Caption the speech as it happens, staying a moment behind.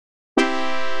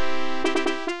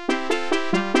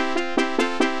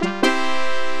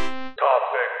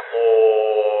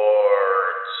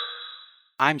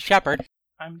I'm Shepard.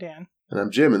 I'm Dan. And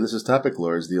I'm Jim, and this is Topic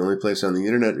Lords, the only place on the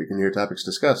internet you can hear topics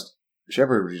discussed.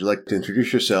 Shepard, would you like to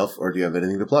introduce yourself, or do you have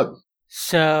anything to plug?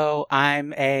 So,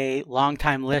 I'm a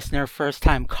longtime listener,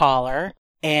 first-time caller,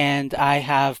 and I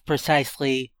have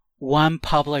precisely one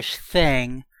published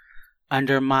thing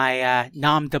under my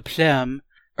nom de plume,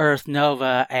 Earth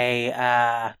Nova,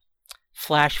 a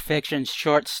flash fiction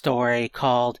short story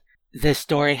called This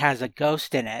Story Has a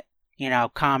Ghost in It. You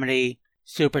know, comedy,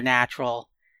 supernatural,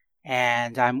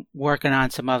 and I'm working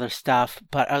on some other stuff,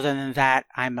 but other than that,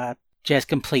 I'm a just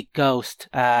complete ghost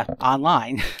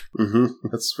online.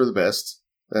 That's for the best,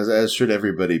 as should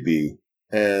everybody be.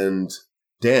 And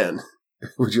Dan,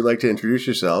 would you like to introduce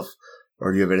yourself,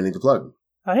 or do you have anything to plug?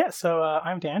 So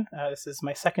I'm Dan. This is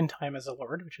my second time as a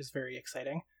Lord, which is very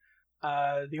exciting.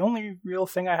 The only real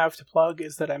thing I have to plug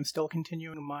is that I'm still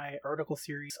continuing my article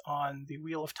series on the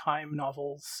Wheel of Time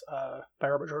novels by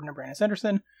Robert Jordan and Brandon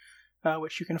Sanderson,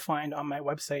 which you can find on my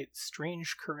website,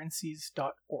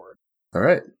 strangecurrencies.org. All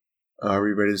right. Are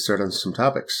we ready to start on some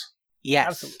topics? Yes.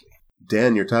 Absolutely.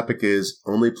 Dan, your topic is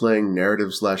only playing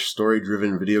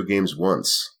narrative/story-driven video games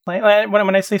once. When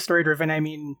I say story-driven, I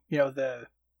mean, the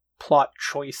plot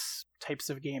choice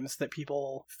types of games that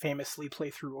people famously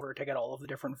play through over to get all of the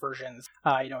different versions.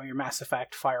 Your Mass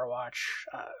Effect, Firewatch,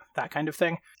 that kind of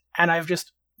thing. And I've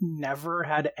just never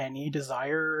had any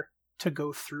desire to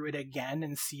go through it again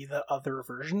and see the other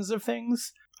versions of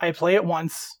things. I play it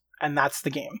once, and that's the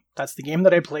game. That's the game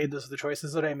that I played. Those are the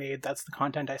choices that I made. That's the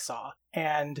content I saw.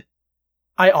 And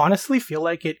I honestly feel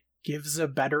like it gives a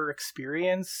better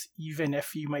experience, even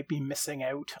if you might be missing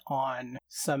out on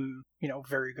some,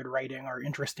 very good writing or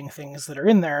interesting things that are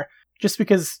in there, just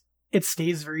because it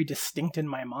stays very distinct in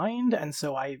my mind, and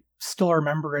so I still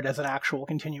remember it as an actual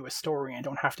continuous story and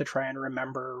don't have to try and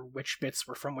remember which bits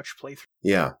were from which playthrough.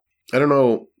 Yeah. I don't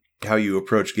know how you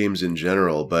approach games in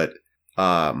general, but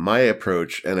my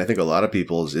approach, and I think a lot of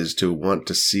people's, is to want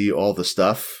to see all the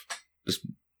stuff.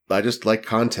 I just like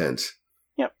content.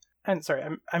 Yep. And sorry,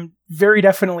 I'm very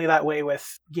definitely that way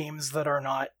with games that are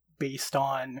not based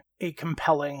on a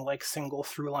compelling, single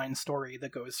through-line story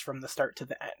that goes from the start to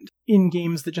the end. In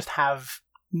games that just have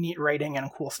neat writing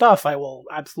and cool stuff, I will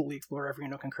absolutely explore every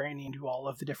nook and cranny and do all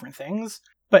of the different things.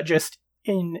 But just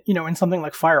in something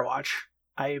like Firewatch,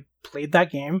 I played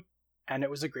that game, and it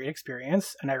was a great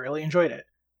experience, and I really enjoyed it.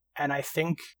 And I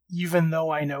think, even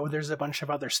though I know there's a bunch of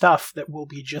other stuff that will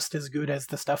be just as good as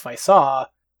the stuff I saw,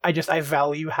 I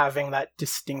value having that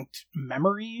distinct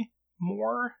memory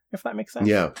more, if that makes sense.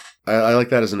 Yeah, I like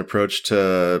that as an approach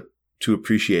to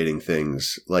appreciating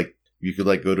things. Like, you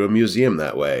could go to a museum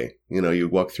that way. You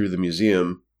walk through the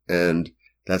museum, and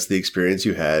that's the experience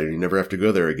you had, and you never have to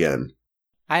go there again.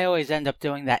 I always end up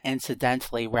doing that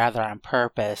incidentally rather on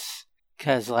purpose,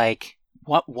 because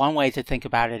one way to think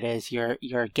about it is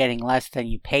you're getting less than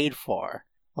you paid for.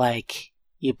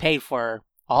 You paid for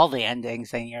all the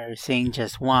endings and you're seeing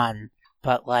just one.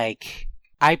 But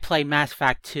I played Mass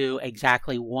Effect 2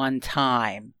 exactly one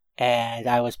time, and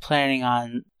I was planning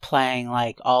on playing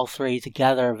all three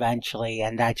together eventually,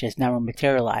 and that just never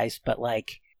materialized. But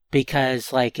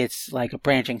because it's a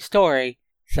branching story,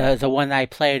 so the one that I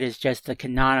played is just the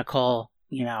canonical,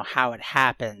 how it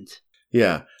happened.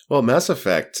 Yeah. Well, Mass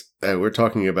Effect, we're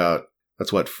talking about,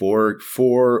 that's what, four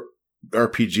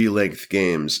RPG-length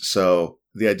games. So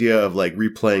the idea of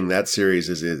replaying that series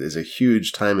is a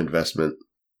huge time investment.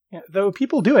 Yeah, though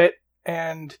people do it,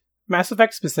 and Mass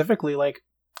Effect specifically, I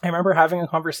remember having a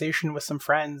conversation with some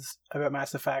friends about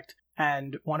Mass Effect,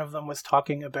 and one of them was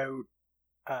talking about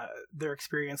their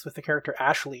experience with the character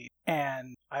Ashley,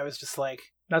 and I was just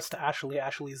nuts to Ashley.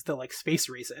 Ashley's the space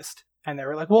racist, and they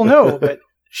were like, well, no, but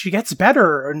she gets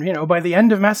better, and by the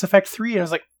end of Mass Effect 3, and I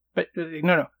was like, but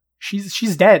no,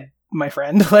 she's dead, my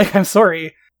friend. I'm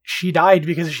sorry, she died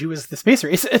because she was the space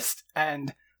racist,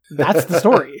 and that's the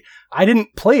story. I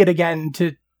didn't play it again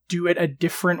to do it a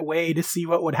different way to see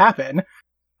what would happen.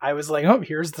 I was like, oh,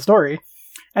 here's the story.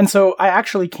 And so I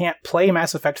actually can't play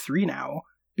Mass Effect 3 now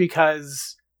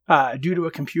because due to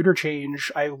a computer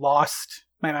change, I lost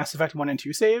my Mass Effect 1 and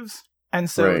 2 saves. And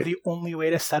so The only way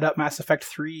to set up Mass Effect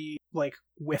 3,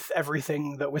 with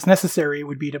everything that was necessary,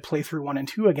 would be to play through 1 and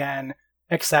 2 again,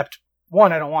 except,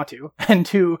 1, I don't want to, and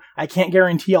 2, I can't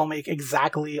guarantee I'll make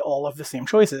exactly all of the same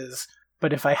choices.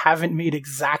 But if I haven't made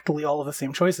exactly all of the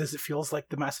same choices, it feels like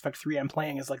the Mass Effect 3 I'm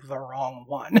playing is the wrong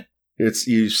one.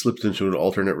 You slipped into an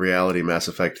alternate reality Mass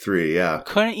Effect 3, yeah.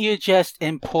 Couldn't you just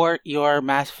import your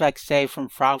Mass Effect save from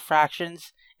Frog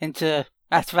Fractions into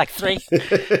Mass Effect 3.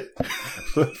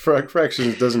 Frog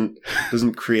Fractions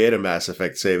doesn't create a Mass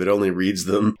Effect save. It only reads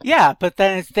them. Yeah, but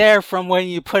then it's there from when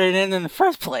you put it in the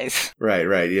first place.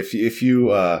 Right. If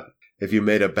you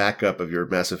made a backup of your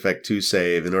Mass Effect 2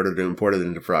 save in order to import it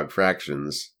into Frog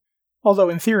Fractions. Although,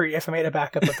 in theory, if I made a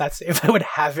backup of that save, I would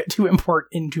have it to import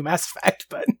into Mass Effect,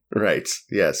 but... Right.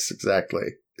 Yes, exactly.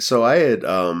 So I had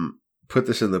put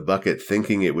this in the bucket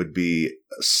thinking it would be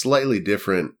slightly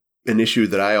different, an issue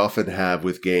that I often have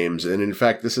with games. And in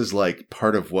fact, this is like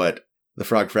part of what the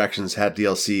Frog Fractions Hat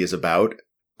DLC is about.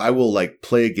 I will like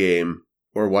play a game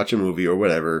or watch a movie or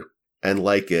whatever and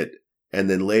like it, and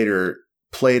then later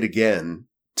play it again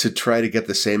to try to get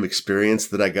the same experience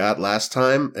that I got last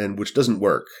time, and which doesn't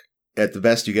work. At the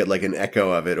best, you get like an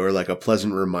echo of it or like a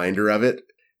pleasant reminder of it.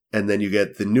 And then you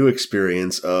get the new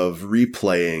experience of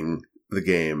replaying the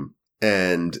game.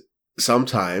 And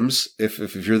sometimes, if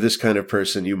you're this kind of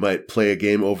person, you might play a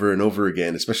game over and over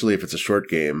again, especially if it's a short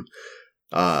game.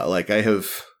 Like I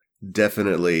have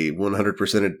definitely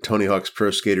 100%ed Tony Hawk's Pro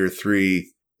Skater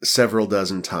 3 several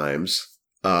dozen times,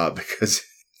 because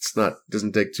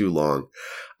doesn't take too long.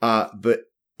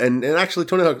 And actually,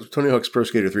 Tony Hawk's Pro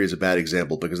Skater 3 is a bad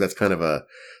example because that's kind of a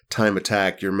time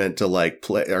attack. You're meant to like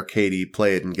play arcadey,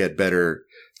 play it and get better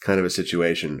kind of a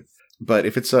situation. But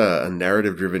if it's a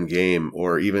narrative-driven game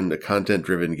or even a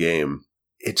content-driven game,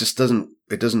 it just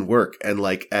doesn't work. And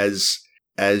like as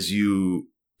you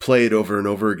play it over and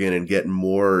over again and get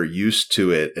more used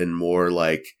to it and more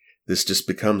like this just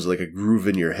becomes like a groove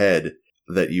in your head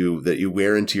that you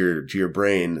wear into your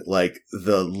brain, like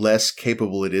the less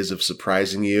capable it is of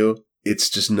surprising you. It's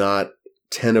just not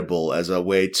tenable as a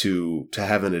way to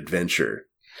have an adventure.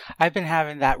 I've been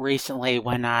having that recently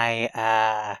when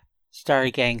I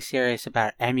started getting serious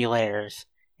about emulators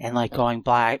and like going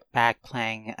back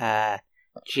playing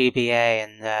GBA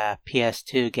and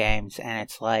PS2 games, and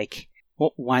it's like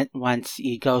once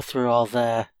you go through all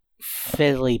the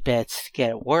fiddly bits to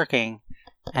get it working,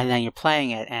 and then you're playing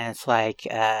it, and it's like,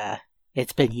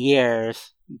 it's been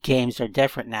years, games are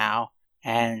different now,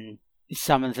 and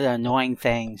some of the annoying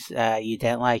things you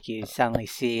didn't like, you suddenly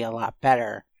see a lot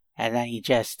better, and then you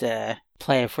just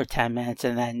play it for 10 minutes,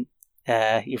 and then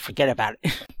you forget about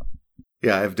it.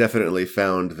 Yeah, I've definitely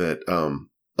found that,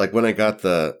 like when I got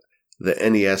the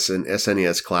NES and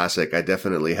SNES Classic, I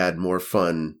definitely had more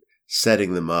fun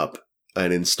setting them up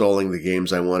and installing the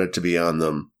games I wanted to be on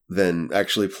them than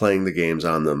actually playing the games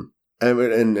on them.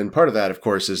 And part of that, of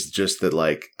course, is just that,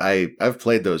 like, I've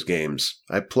played those games.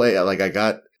 I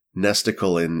got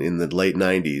Nesticle in the late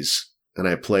 90s, and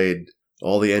I played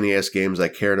all the NES games I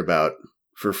cared about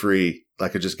for free. I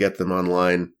could just get them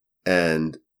online,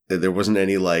 and there wasn't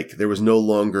any, like, there was no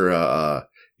longer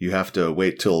you have to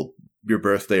wait till your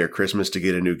birthday or Christmas to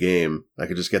get a new game. I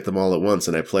could just get them all at once,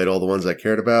 and I played all the ones I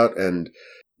cared about, and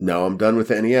now I'm done with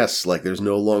the NES. Like, there's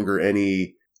no longer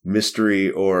any mystery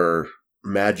or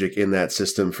magic in that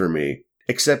system for me,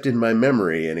 except in my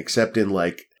memory and except in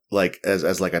like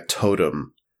as like a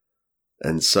totem.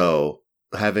 And so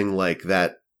having like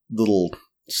that little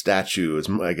statue is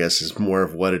more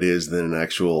of what it is than an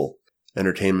actual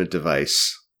entertainment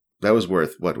device. That was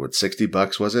worth what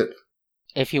 $60 was it?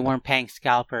 If you weren't paying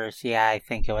scalpers, yeah, I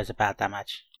think it was about that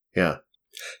much.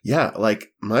 Yeah, like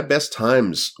my best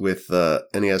times with the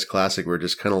NES Classic were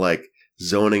just kind of like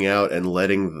zoning out and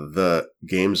letting the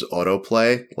games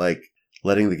autoplay, like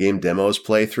letting the game demos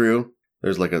play through.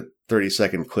 There's like a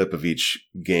 30-second clip of each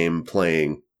game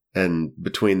playing, and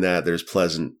between that there's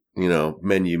pleasant,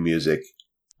 menu music.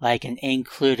 Like an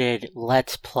included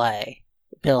Let's Play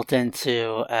built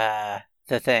into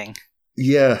the thing.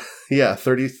 Yeah,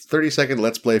 30-second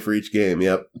Let's Play for each game,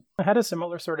 yep. I had a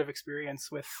similar sort of experience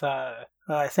with,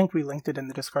 I think we linked it in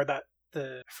the Discord, I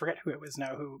forget who it was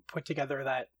now, who put together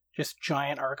that just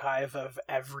giant archive of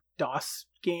every DOS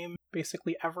game,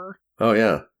 basically ever. Oh,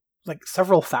 yeah. Like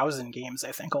several thousand games,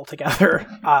 I think, altogether.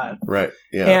 Right,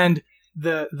 yeah. And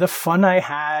the fun I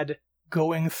had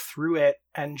going through it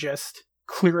and just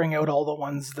clearing out all the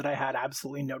ones that I had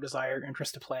absolutely no desire or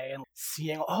interest to play, and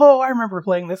seeing, I remember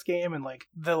playing this game, and like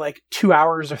the 2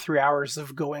 hours or 3 hours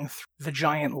of going through the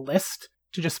giant list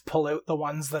to just pull out the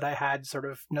ones that I had sort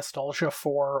of nostalgia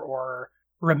for or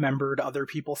remembered other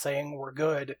people saying were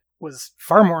good was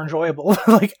far more enjoyable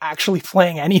than like actually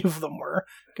playing any of them were,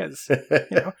 because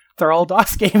they're all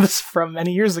DOS games from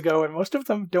many years ago, and most of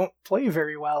them don't play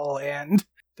very well, and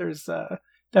there's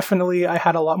definitely I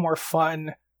had a lot more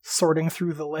fun sorting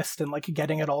through the list and like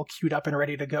getting it all queued up and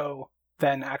ready to go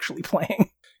than actually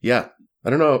playing. Yeah. I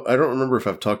don't know. I don't remember if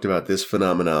I've talked about this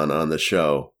phenomenon on the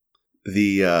show.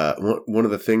 The one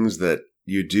of the things that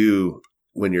you do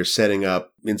when you're setting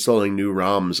up, installing new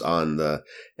ROMs on the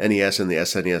NES and the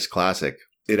SNES Classic,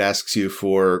 it asks you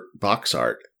for box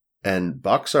art. And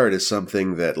box art is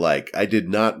something that, like, I did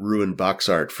not ruin box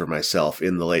art for myself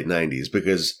in the late 90s,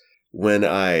 because when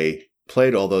I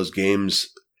played all those games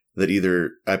that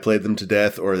either I played them to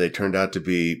death or they turned out to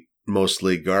be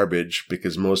mostly garbage,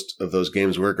 because most of those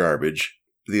games were garbage,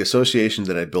 the association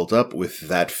that I built up with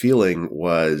that feeling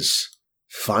was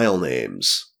file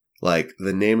names. Like,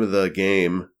 the name of the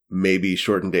game may be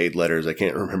shortened to 8 letters. I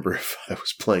can't remember if I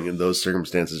was playing in those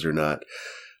circumstances or not.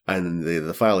 And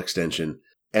the file extension.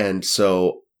 And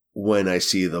so when I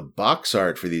see the box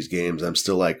art for these games, I'm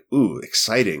still like, ooh,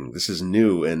 exciting. This is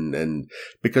new. And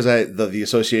because the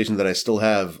association that I still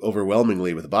have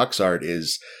overwhelmingly with box art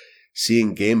is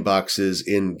seeing game boxes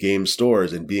in game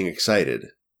stores and being excited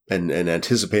and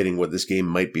anticipating what this game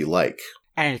might be like.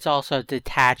 And it's also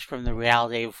detached from the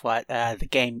reality of what the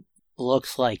game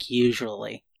looks like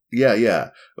usually.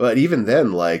 Yeah. But even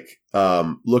then, like,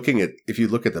 if you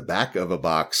look at the back of a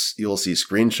box, you'll see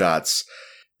screenshots.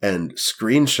 And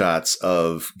screenshots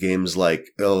of games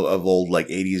of old, like,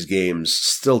 80s games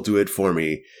still do it for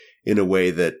me in a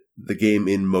way that the game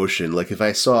in motion, like, if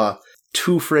I saw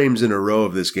 2 frames in a row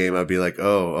of this game, I'd be like,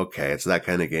 oh, okay, it's that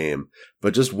kind of game.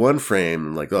 But just 1 frame,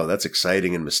 I'm like, oh, that's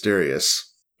exciting and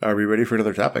mysterious. Are we ready for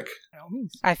another topic?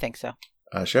 I think so.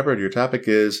 Shepard, your topic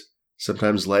is,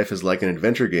 sometimes life is like an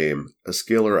adventure game. A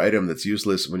skill or item that's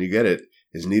useless when you get it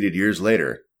is needed years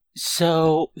later.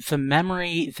 So the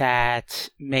memory that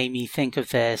made me think of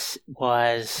this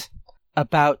was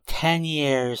about 10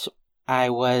 years.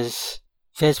 This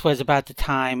was about the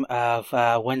time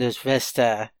of Windows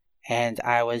Vista, and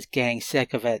I was getting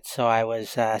sick of it, so I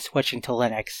was switching to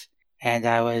Linux, and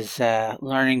I was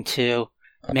learning to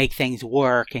make things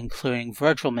work, including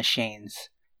virtual machines,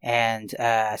 and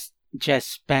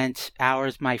just spent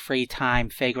hours of my free time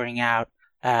figuring out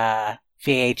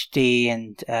VHD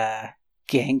and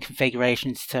getting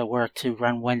configurations to work to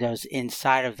run Windows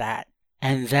inside of that.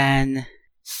 And then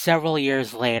several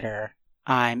years later,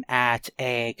 I'm at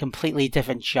a completely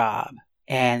different job.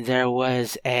 And there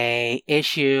was a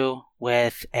issue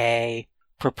with a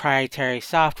proprietary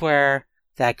software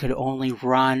that could only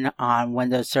run on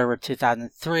Windows Server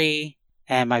 2003.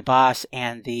 And my boss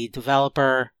and the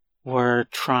developer were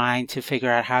trying to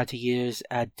figure out how to use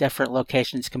a different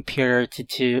location's computer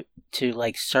to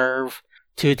like serve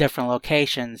 2 different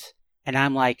locations, and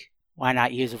I'm like, why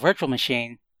not use a virtual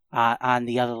machine on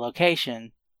the other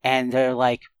location? And they're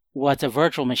like, what's a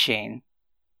virtual machine?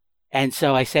 And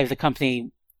so I saved the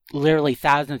company literally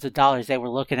thousands of dollars. They were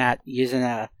looking at using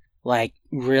a like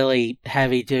really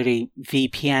heavy duty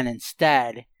VPN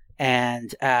instead,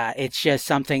 and it's just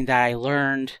something that I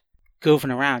learned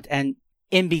goofing around. And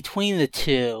in between the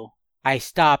two, I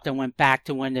stopped and went back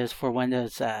to Windows for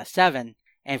Windows 7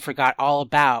 and forgot all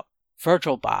about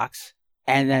VirtualBox,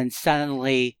 and then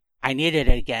suddenly I needed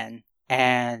it again.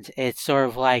 And it's sort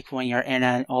of like when you're in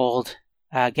an old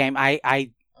game.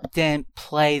 I didn't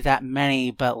play that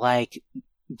many, but like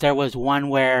there was one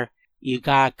where you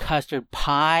got custard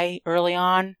pie early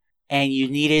on, and you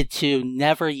needed to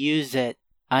never use it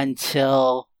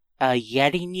until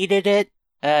Yeti needed it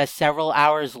several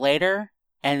hours later,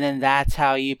 and then that's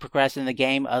how you progress in the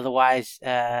game. Otherwise,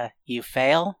 you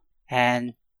fail,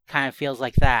 and kind of feels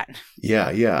like that. Yeah.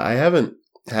 I haven't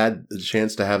had the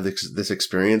chance to have this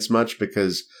experience much,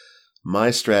 because my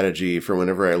strategy for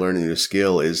whenever I learn a new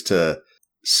skill is to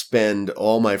spend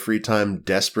all my free time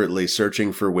desperately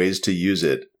searching for ways to use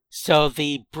it. So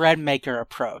the bread maker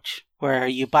approach, where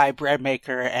you buy bread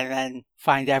maker and then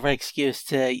find every excuse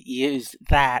to use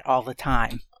that all the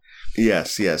time.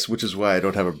 Yes, which is why I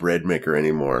don't have a bread maker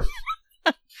anymore.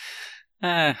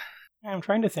 I'm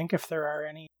trying to think if there are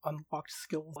any unlocked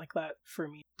skills like that for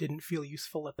me. Didn't feel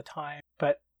useful at the time,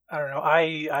 but I don't know.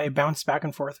 I bounce back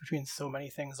and forth between so many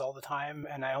things all the time,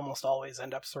 and I almost always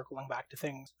end up circling back to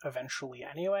things eventually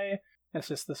anyway. It's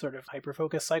just the sort of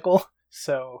hyper-focus cycle.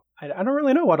 So I don't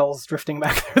really know what all's drifting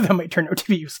back there that might turn out to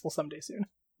be useful someday soon.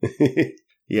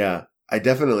 Yeah, I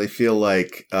definitely feel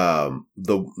like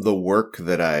the work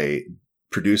that I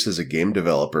produce as a game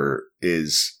developer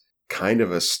is kind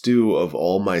of a stew of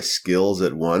all my skills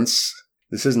at once.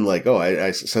 This isn't like, oh,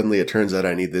 I suddenly it turns out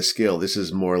I need this skill. This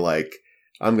is more like,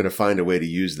 I'm going to find a way to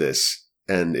use this,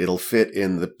 and it'll fit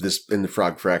in the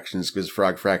Frog Fractions, because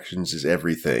Frog Fractions is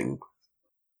everything.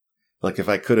 Like, if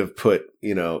I could have put,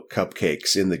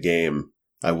 cupcakes in the game,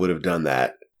 I would have done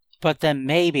that. But then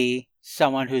maybe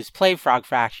someone who's played Frog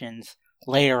Fractions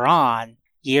later on,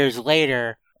 years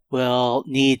later, will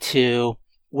need to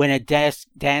win a dance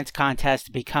contest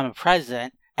to become a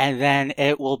president, and then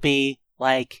it will be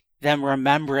like them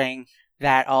remembering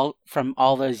that all from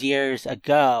all those years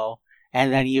ago,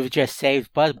 and then you've just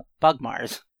saved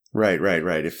Bugmars.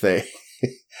 Right. If they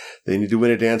they need to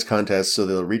win a dance contest, so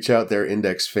they'll reach out their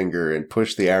index finger and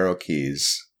push the arrow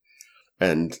keys,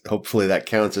 and hopefully that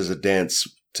counts as a dance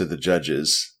to the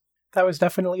judges. That was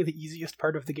definitely the easiest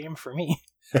part of the game for me.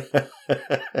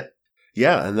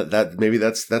 Yeah, and that maybe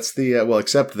that's the well,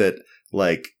 except that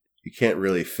like you can't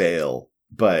really fail,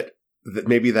 but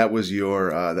maybe that was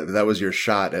your that was your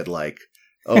shot at like,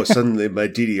 oh, suddenly my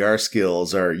DDR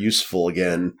skills are useful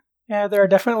again. Yeah, there are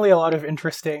definitely a lot of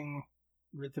interesting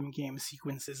rhythm game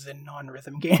sequences in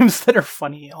non-rhythm games that are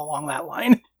funny along that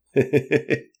line.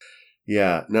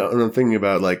 Yeah, no, and I'm thinking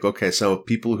about like, okay, so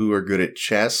people who are good at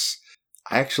chess,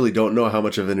 I actually don't know how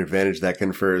much of an advantage that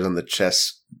confers on the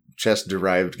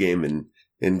chess-derived game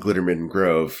in Glitterman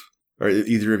Grove. Are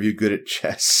either of you good at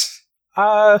chess?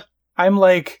 I'm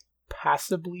like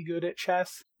passably good at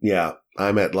chess. Yeah,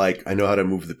 I'm at like, I know how to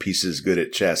move the pieces good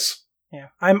at chess. Yeah,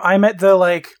 I'm at the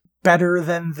like better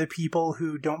than the people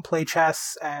who don't play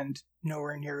chess and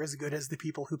nowhere near as good as the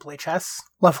people who play chess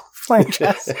level of playing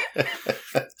chess.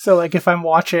 So like if I'm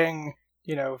watching,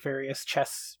 various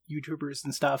chess YouTubers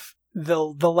and stuff, the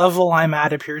level I'm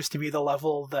at appears to be the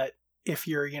level that if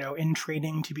you're, in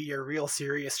training to be a real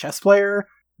serious chess player,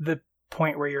 the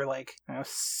point where you're like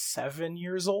 7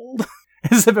 years old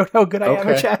is about how good I am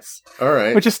at chess. All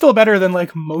right. Which is still better than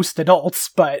like most adults,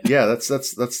 but yeah, that's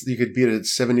you could beat a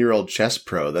 7-year-old chess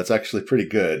pro. That's actually pretty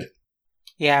good.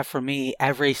 Yeah, for me,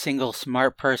 every single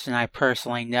smart person I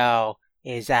personally know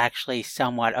is actually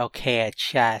somewhat okay at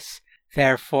chess.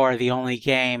 Therefore, the only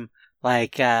game,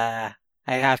 like, I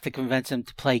have to convince them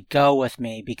to play Go with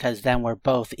me because then we're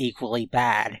both equally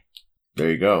bad. There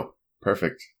you go.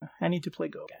 Perfect. I need to play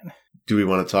Go again. Do we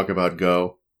want to talk about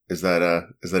Go? Is that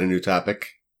a new topic?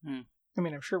 I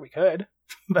mean, I'm sure we could,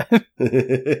 but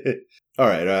all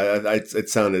right. It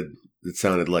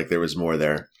sounded like there was more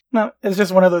there. No, it's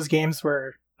just one of those games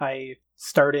where I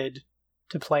started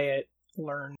to play it,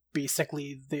 learn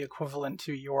basically the equivalent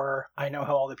to your I know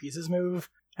how all the pieces move,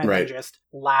 and right. then just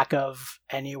lack of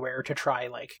anywhere to try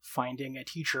like finding a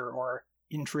teacher or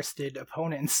interested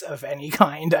opponents of any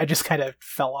kind. I just kind of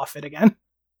fell off it again.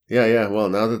 Yeah. Well,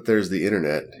 now that there's the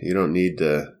internet, you don't need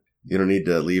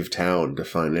to leave town to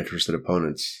find interested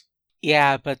opponents.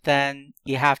 Yeah, but then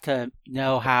you have to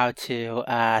know how to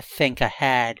think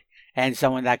ahead, and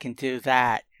someone that can do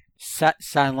that,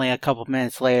 suddenly a couple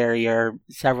minutes later, you're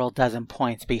several dozen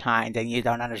points behind, and you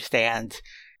don't understand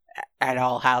at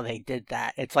all how they did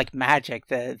that. It's like magic.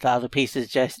 The other pieces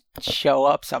just show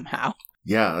up somehow.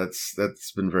 Yeah,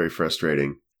 that's been very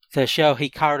frustrating. The show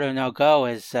Hikaru no Go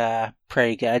is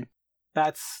pretty good.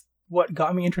 That's what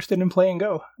got me interested in playing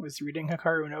Go, was reading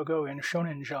Hikaru no Go in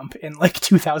Shonen Jump in like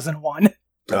 2001.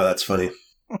 Oh, that's funny.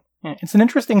 It's an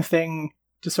interesting thing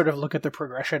to sort of look at the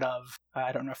progression of,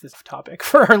 I don't know if this is a topic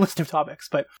for our list of topics,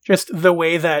 but just the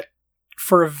way that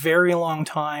for a very long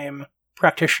time,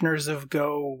 practitioners of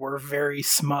Go were very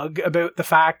smug about the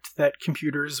fact that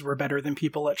computers were better than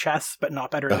people at chess, but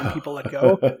not better than people at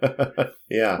Go.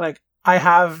 Yeah. Like, I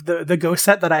have, the Go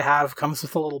set that I have comes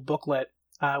with a little booklet,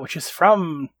 which is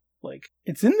from, like,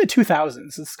 it's in the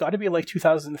 2000s. It's got to be like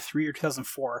 2003 or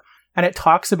 2004. And it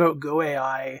talks about Go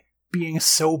AI being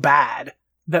so bad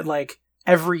that, like,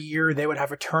 every year they would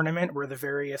have a tournament where the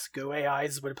various Go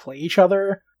AIs would play each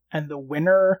other, and the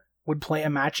winner would play a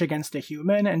match against a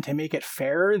human, and to make it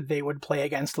fair, they would play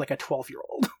against like a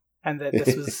 12-year-old. And that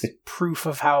this was proof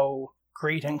of how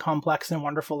great and complex and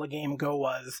wonderful a game Go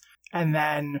was. And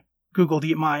then Google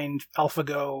DeepMind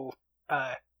AlphaGo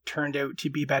turned out to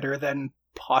be better than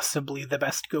possibly the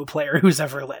best Go player who's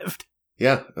ever lived.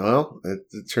 Yeah, well,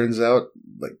 it turns out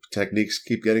like techniques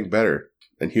keep getting better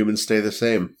and humans stay the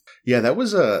same. Yeah, that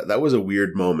was a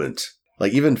weird moment.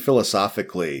 Like even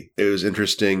philosophically, it was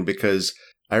interesting because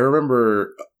I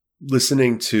remember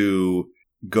listening to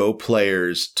Go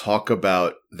players talk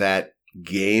about that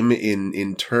game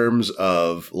in terms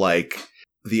of like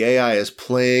the AI is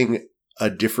playing a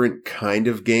different kind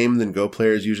of game than Go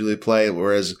players usually play,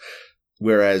 whereas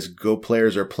Go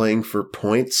players are playing for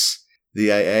points.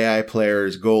 The AI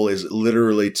player's goal is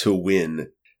literally to win.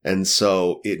 And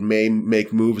so it may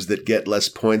make moves that get less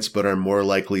points but are more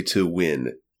likely to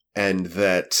win. And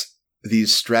that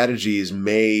these strategies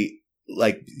may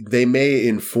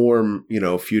inform,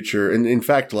 future. And in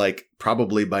fact, like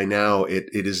probably by now it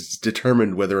is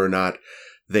determined whether or not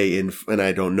and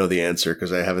I don't know the answer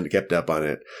because I haven't kept up on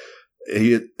it,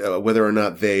 whether or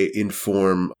not they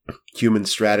inform human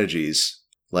strategies.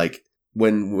 Like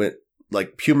when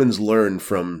like humans learn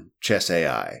from chess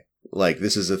AI. Like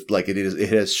this is it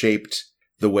has shaped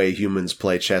the way humans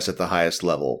play chess at the highest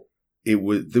level.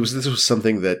 This was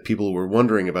something that people were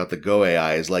wondering about the Go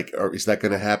AI. Is like, is that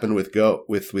going to happen with Go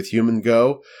with human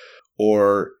Go,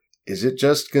 or is it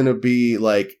just going to be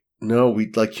like, no,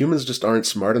 humans just aren't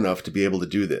smart enough to be able to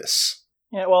do this?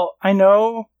 Yeah, well, I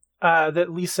know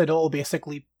that Lee Sedol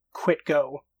basically quit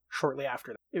Go shortly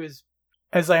after that. It was,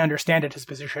 as I understand it, his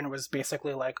position was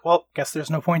basically like, well, guess there's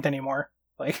no point anymore.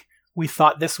 Like, we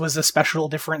thought this was a special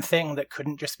different thing that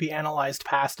couldn't just be analyzed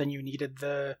past and you needed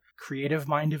the creative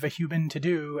mind of a human to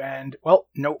do, and, well,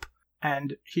 nope.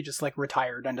 And he just, like,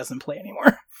 retired and doesn't play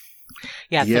anymore.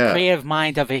 Yeah, the creative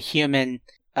mind of a human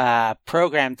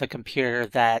programmed the computer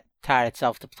that taught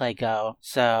itself to play Go,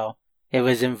 so it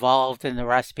was involved in the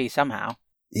recipe somehow.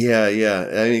 Yeah.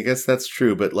 I mean, I guess that's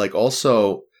true, but, like,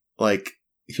 also, like,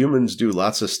 humans do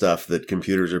lots of stuff that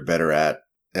computers are better at,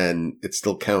 and it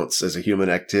still counts as a human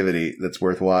activity that's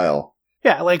worthwhile.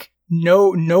 Yeah, like,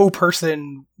 no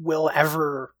person will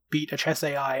ever beat a chess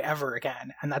AI ever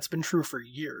again, and that's been true for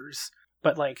years.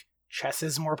 But, like, chess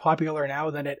is more popular now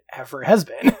than it ever has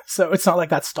been, so it's not like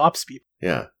that stops people.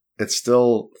 Yeah, it's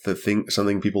still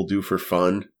something people do for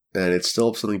fun, and it's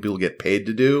still something people get paid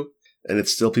to do, and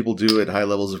it's still people do at high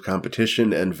levels of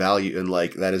competition and value, and,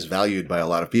 like, that is valued by a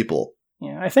lot of people.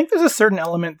 Yeah, I think there's a certain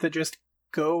element that just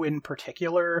Go in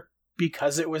particular,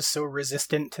 because it was so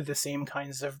resistant to the same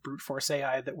kinds of brute force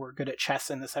AI that were good at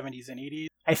chess in the 70s and 80s.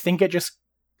 I think it just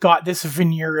got this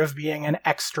veneer of being an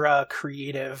extra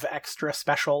creative, extra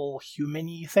special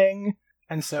human-y thing.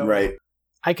 And so right.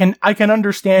 I can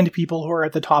understand people who are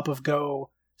at the top of Go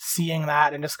seeing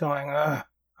that and just going, all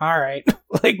right,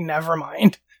 like, never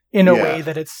mind, in a way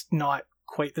that it's not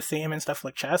quite the same in stuff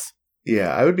like chess.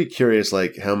 Yeah, I would be curious,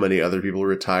 like, how many other people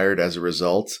retired as a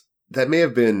result. That may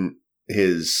have been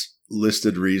his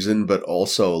listed reason, but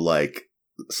also, like,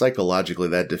 psychologically,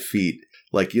 that defeat,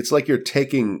 like, it's like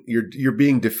you're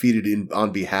being defeated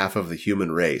on behalf of the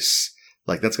human race.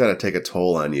 Like, that's got to take a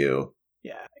toll on you.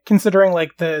 Yeah, considering,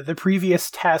 like, the previous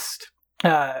test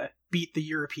beat the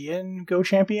European Go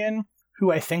champion,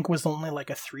 who I think was only, like,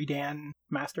 a 3-dan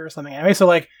master or something. Anyway, so,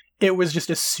 like, it was just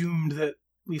assumed that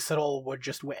Lee Sedol would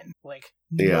just win. Like,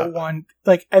 no one,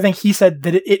 like, I think he said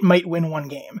that it might win one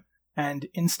game. And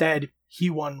instead, he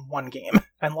won one game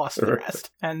and lost the rest.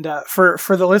 And for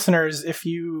the listeners, if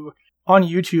you, on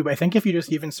YouTube, I think if you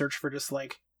just even search for just,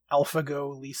 like,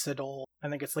 AlphaGo Lee Sedol, I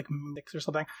think it's like Mix or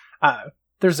something,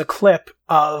 there's a clip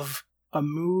of a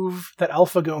move that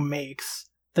AlphaGo makes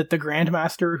that the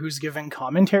Grandmaster who's giving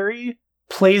commentary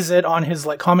plays it on his,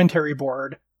 like, commentary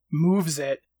board, moves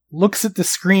it, looks at the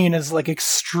screen as, like,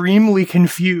 extremely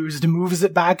confused, moves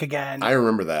it back again. I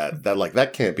remember that.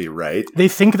 That can't be right. They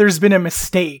think there's been a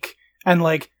mistake, and,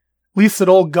 like, Lee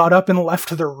Sedol got up and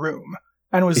left the room,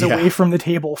 and was away from the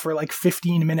table for, like,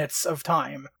 15 minutes of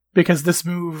time, because this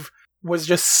move was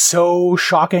just so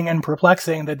shocking and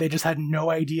perplexing that they just had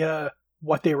no idea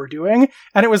what they were doing,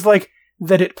 and it was, like,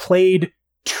 that it played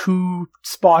 2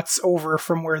 spots over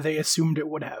from where they assumed it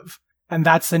would have. And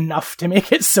that's enough to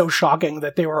make it so shocking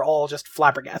that they were all just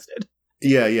flabbergasted.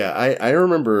 Yeah. I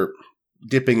remember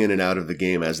dipping in and out of the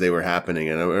game as they were happening.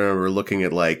 And I remember looking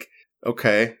at, like,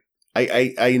 okay,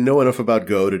 I know enough about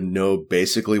Go to know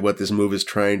basically what this move is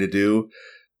trying to do,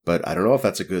 but I don't know if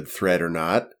that's a good threat or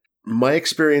not. My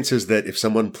experience is that if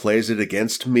someone plays it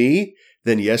against me,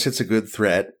 then yes, it's a good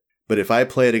threat. But if I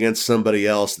play it against somebody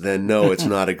else, then no, it's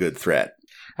not a good threat.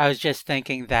 I was just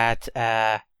thinking that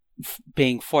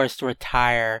being forced to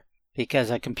retire because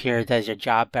a computer does your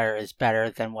job better is better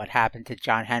than what happened to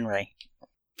John Henry.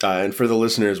 And for the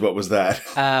listeners, what was that?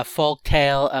 Folk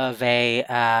tale of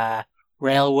a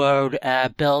railroad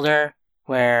builder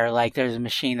where, like, there's a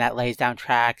machine that lays down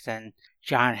tracks and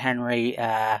John Henry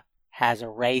has a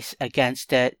race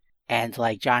against it, and,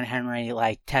 like, John Henry,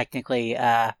 like, technically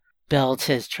builds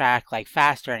his track, like,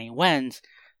 faster and he wins,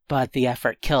 but the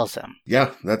effort kills him.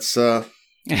 Yeah, that's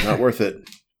not worth it.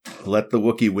 Let the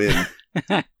Wookiee win.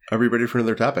 Are we ready for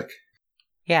another topic?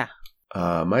 Yeah.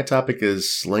 My topic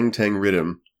is Sling Tang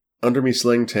Rhythm. Under Me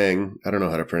Sling Tang, I don't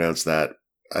know how to pronounce that.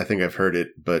 I think I've heard it,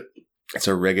 but it's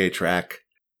a reggae track.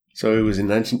 So it was in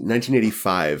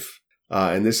 1985.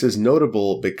 And this is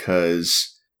notable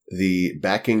because the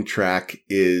backing track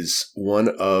is one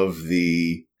of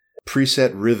the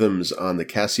preset rhythms on the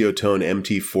Casio Tone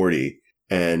MT40.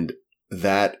 And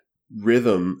that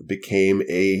rhythm became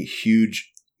a huge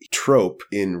trope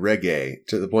in reggae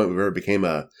to the point where it became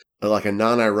a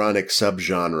non-ironic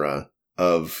subgenre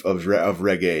of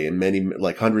reggae, and many,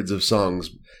 like, hundreds of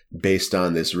songs based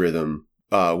on this rhythm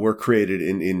were created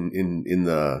in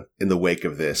the wake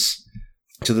of this.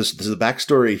 So the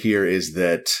backstory here is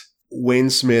that Wayne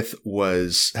Smith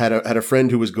had a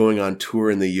friend who was going on tour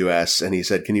in the US, and he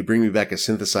said, "Can you bring me back a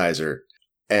synthesizer?"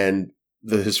 And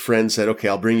his friend said, "Okay,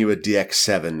 I'll bring you a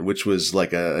DX7, which was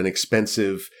like an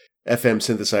expensive FM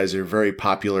synthesizer, very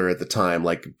popular at the time,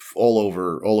 like all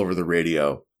over the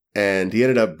radio." And he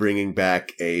ended up bringing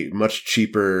back a much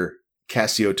cheaper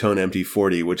Casio Tone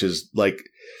MT40, which is like,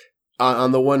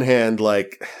 on the one hand,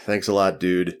 like, thanks a lot,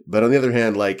 dude. But on the other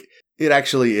hand, like, it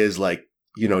actually is like,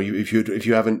 if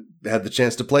you haven't had the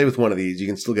chance to play with one of these, you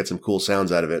can still get some cool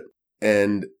sounds out of it.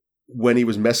 And when he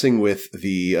was messing with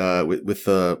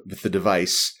the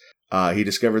device, he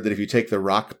discovered that if you take the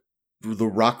rock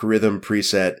rhythm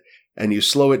preset and you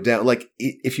slow it down, like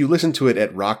if you listen to it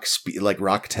at rock speed, like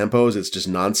rock tempos, it's just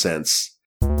nonsense.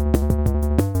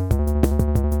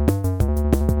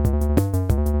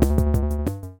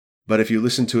 But if you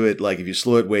listen to it, like if you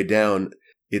slow it way down,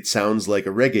 it sounds like a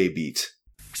reggae beat.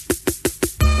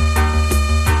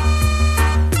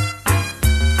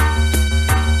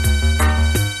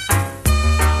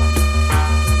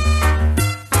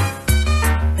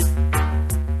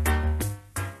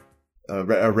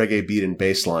 A reggae beat and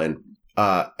bass line.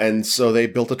 And so they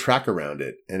built a track around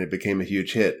it, and it became a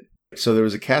huge hit. So there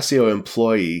was a Casio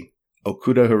employee,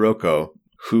 Okuda Hiroko,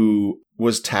 who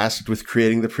was tasked with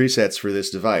creating the presets for this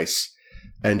device.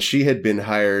 And she had been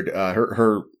hired,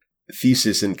 her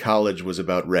thesis in college was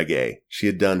about reggae. She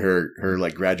had done her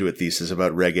like graduate thesis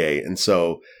about reggae. And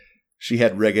so she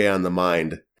had reggae on the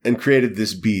mind and created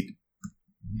this beat,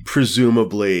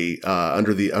 presumably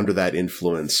under that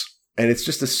influence. And it's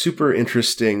just a super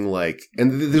interesting, like,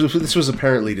 and this was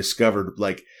apparently discovered,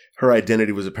 like, her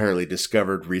identity was apparently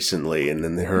discovered recently, and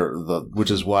then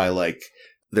which is why, like,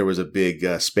 there was a big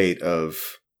spate of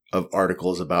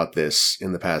articles about this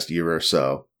in the past year or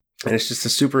so. And it's just a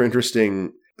super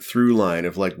interesting through line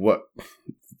of, like,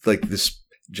 this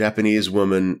Japanese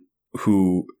woman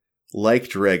who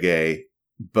liked reggae,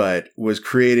 but was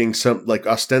creating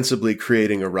ostensibly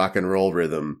creating a rock and roll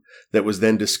rhythm that was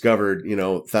then discovered,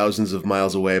 thousands of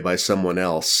miles away by someone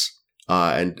else,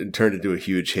 and turned into a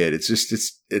huge hit.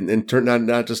 Turned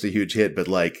not just a huge hit, but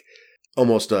like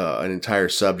almost an entire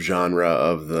subgenre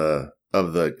of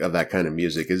that kind of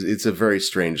music. It's a very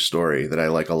strange story that I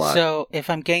like a lot. So if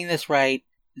I'm getting this right,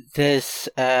 this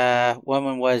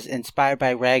woman was inspired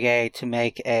by reggae to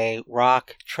make a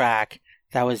rock track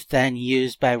that was then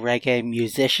used by reggae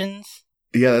musicians?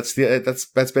 Yeah, that's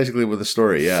basically what the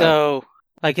story, yeah. So,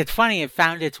 like, it's funny, it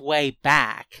found its way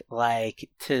back, like,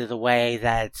 to the way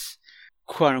that's,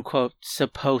 quote-unquote,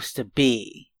 supposed to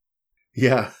be.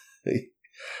 Yeah.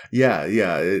 Yeah.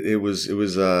 It was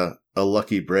a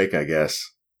lucky break, I guess.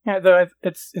 Yeah, though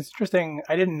it's interesting.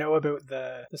 I didn't know about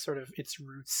the sort of its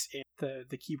roots in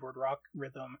the keyboard rock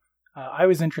rhythm. I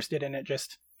was interested in it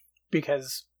just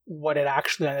because what it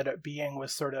actually ended up being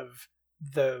was sort of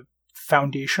the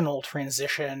foundational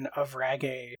transition of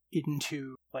reggae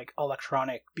into like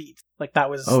electronic beats. Like that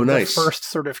was the first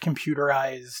sort of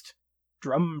computerized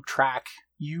drum track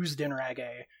used in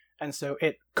reggae. And so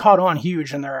it caught on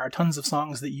huge, and there are tons of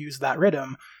songs that use that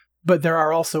rhythm, but there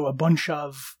are also a bunch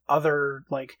of other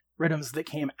like rhythms that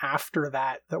came after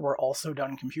that were also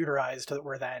done computerized, that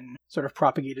were then sort of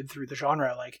propagated through the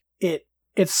genre. Like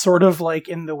it's sort of like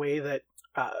in the way that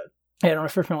I don't know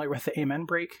if you're familiar with the Amen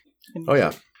break. Oh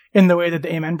yeah. In the way that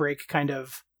the Amen break kind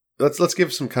of... Let's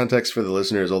give some context for the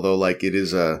listeners, although like it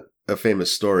is a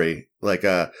famous story. Like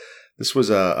this was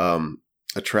a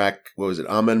track, what was it?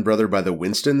 Amen Brother by the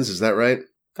Winstons, is that right?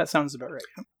 That sounds about right.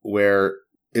 Where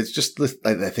it's just,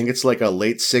 I think it's like a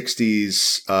late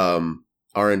 60s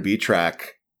R&B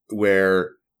track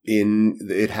where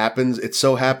it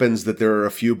so happens that there are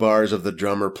a few bars of the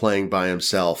drummer playing by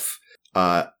himself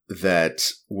that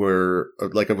were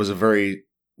like, it was a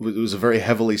very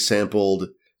heavily sampled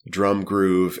drum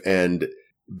groove and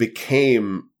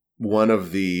became one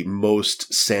of the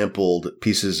most sampled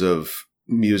pieces of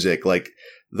music. Like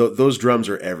those drums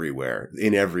are everywhere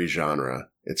in every genre.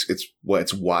 It's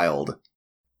wild.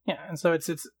 Yeah, and so it's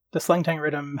the Slang Tang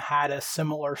rhythm had a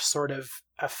similar sort of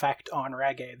effect on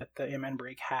reggae that the Amen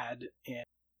break had in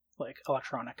like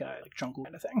electronica, like jungle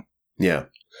kind of thing. Yeah,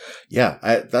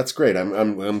 that's great.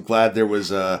 I'm glad there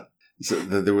was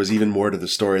even more to the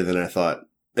story than I thought.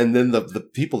 And then the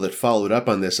people that followed up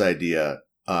on this idea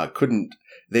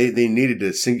they needed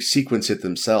to sequence it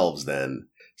themselves then.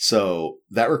 So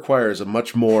that requires a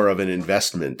much more of an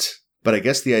investment. But I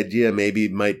guess the idea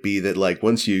might be that like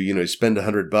once you spend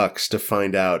 $100 to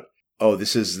find out, oh,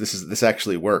 this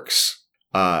actually works.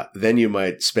 Then you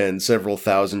might spend several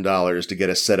 $1,000s to get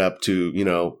a setup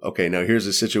to, okay, now here's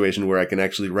a situation where I can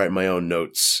actually write my own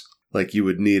notes. Like you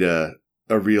would need a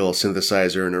a real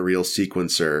synthesizer and a real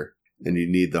sequencer, and you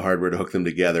need the hardware to hook them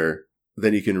together,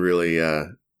 then you can really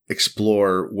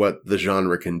explore what the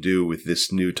genre can do with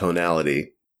this new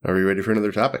tonality. Are we ready for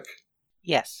another topic?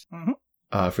 Yes.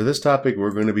 Mm-hmm. For this topic,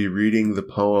 we're going to be reading the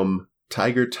poem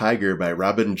Tiger, Tiger by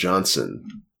Robin Johnson.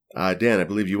 Dan, I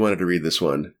believe you wanted to read this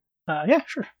one. Yeah,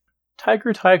 sure.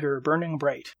 Tiger, tiger, burning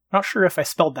bright. Not sure if I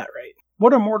spelled that right.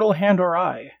 What immortal hand or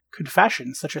eye could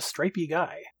fashion such a stripy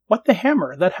guy? What the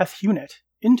hammer that hath hewn it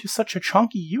into such a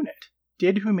chonky unit?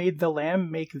 Did who made the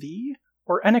lamb make thee,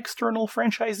 or an external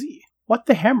franchisee? What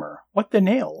the hammer, what the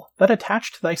nail that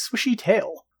attached thy swishy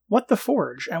tail? What the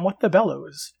forge, and what the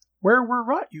bellows? Where were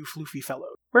wrought, you floofy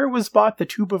fellow? Where was bought the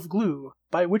tube of glue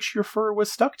by which your fur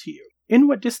was stuck to you? In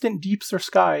what distant deeps or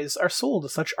skies are sold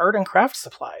such art and craft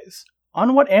supplies?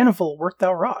 On what anvil wert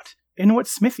thou wrought? In what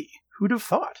smithy? Who'd have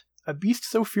thought? A beast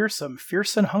so fearsome,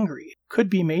 fierce and hungry, could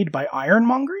be made by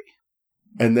ironmongery?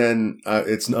 And then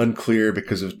it's unclear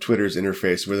because of Twitter's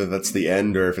interface whether that's the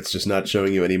end or if it's just not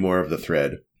showing you any more of the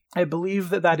thread. I believe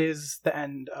that is the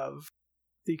end of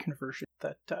the conversion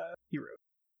that he wrote.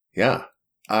 Yeah.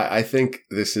 I think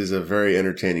this is a very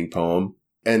entertaining poem.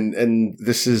 And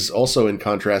this is also in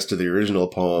contrast to the original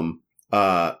poem.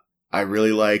 I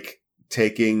really like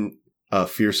taking a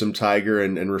fearsome tiger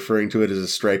and referring to it as a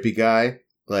stripy guy,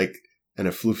 and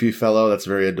a floofy fellow. That's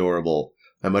very adorable.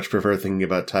 I much prefer thinking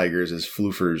about tigers as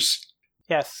floofers.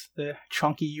 Yes, the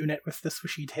chunky unit with the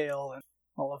swishy tail and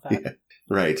all of that. Yeah,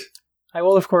 right. I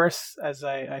will, of course, as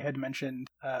I had mentioned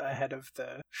ahead of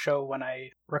the show when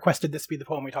I requested this be the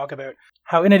poem we talk about,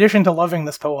 how in addition to loving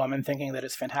this poem and thinking that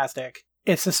it's fantastic,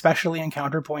 it's especially in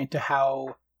counterpoint to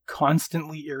how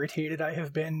constantly irritated I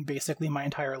have been basically my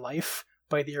entire life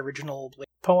by the original Blake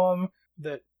poem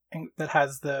that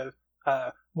has the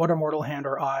what immortal hand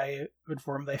or eye would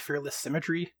form thy fearless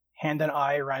symmetry. Hand and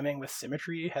eye rhyming with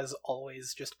symmetry has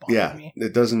always just bothered me.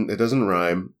 It doesn't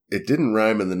rhyme. It didn't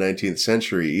rhyme in the 19th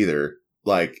century either.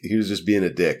 He was just being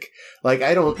a dick.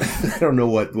 I don't know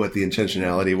what the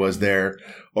intentionality was there,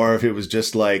 or if it was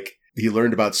just he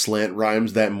learned about slant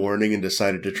rhymes that morning and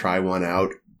decided to try one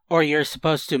out. Or you're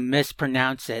supposed to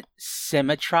mispronounce it,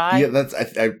 symmetry. Yeah, that's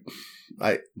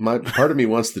my part of me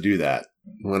wants to do that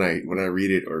when I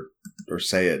read it or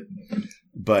say it,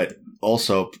 but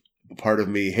also part of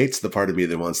me hates the part of me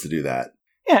that wants to do that.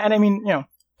 Yeah, and I mean,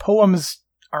 poems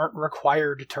aren't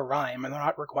required to rhyme, and they're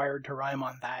not required to rhyme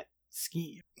on that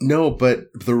scheme. No, but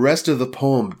the rest of the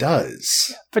poem does.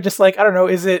 Yeah, but just I don't know,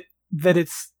 is it that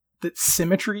that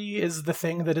symmetry is the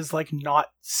thing that is not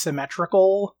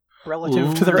symmetrical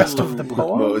relative to the rest of the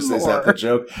poem? Is that the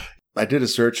joke? I did a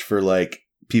search for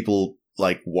people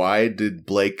why did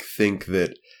Blake think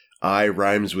that I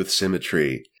rhymes with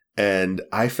symmetry? And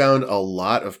I found a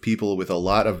lot of people with a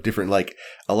lot of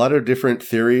different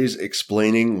theories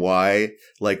explaining why,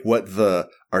 what the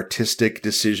artistic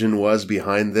decision was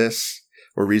behind this,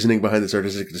 or reasoning behind this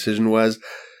artistic decision was,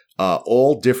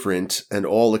 all different and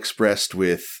all expressed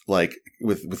with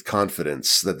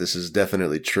confidence that this is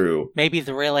definitely true. Maybe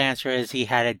the real answer is he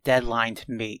had a deadline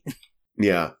to meet.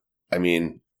 Yeah. I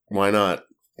mean, why not?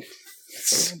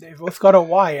 They've both got a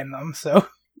Y in them, so.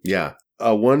 Yeah.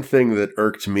 One thing that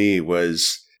irked me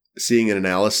was seeing an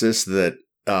analysis that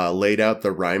laid out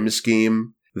the rhyme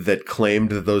scheme that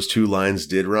claimed that those two lines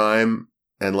did rhyme.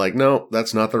 And no,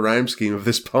 that's not the rhyme scheme of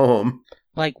this poem.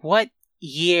 What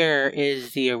year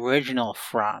is the original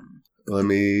from? Let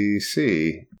me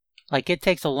see. It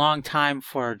takes a long time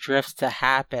for drifts to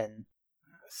happen.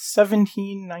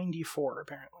 1794,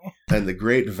 apparently. And the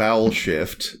great vowel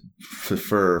shift,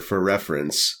 for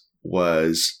reference,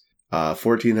 was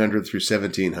 1400 through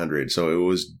 1700. So it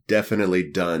was definitely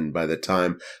done by the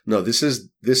time. No, this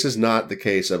is not the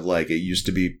case of it used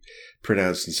to be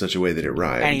pronounced in such a way that it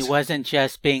rhymed. And he wasn't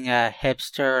just being a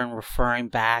hipster and referring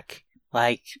back,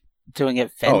 doing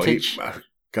it vintage.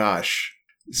 Gosh.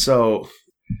 So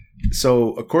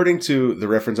according to the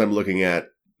reference I'm looking at,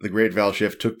 the Great Vowel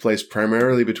Shift took place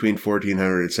primarily between 1400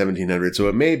 and 1700. So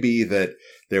it may be that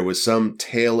there was some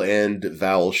tail end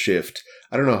vowel shift.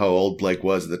 I don't know how old Blake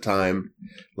was at the time.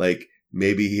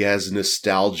 Maybe he has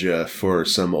nostalgia for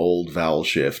some old vowel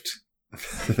shift.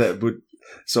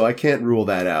 So I can't rule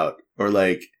that out. Or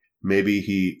maybe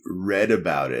he read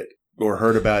about it or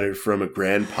heard about it from a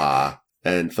grandpa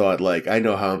and thought I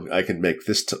know how I can make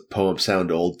this poem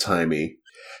sound old timey.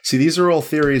 See, these are all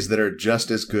theories that are just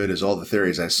as good as all the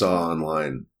theories I saw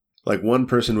online. One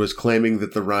person was claiming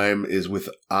that the rhyme is with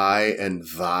I and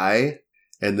thy,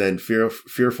 and then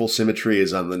fearful symmetry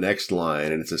is on the next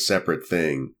line, and it's a separate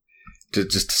thing to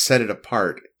set it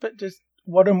apart. But just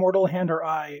what immortal hand or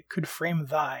eye could frame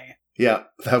thy? Yeah,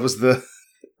 that was the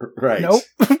Right. Nope.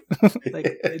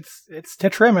 Like, it's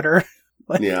tetrameter.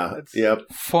 Like, Yeah.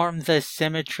 Yep. Form the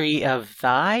symmetry of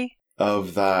thy?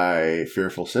 Of thy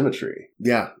fearful symmetry.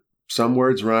 Yeah. Some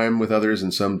words rhyme with others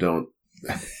and some don't.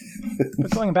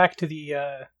 But going back to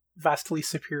the vastly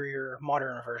superior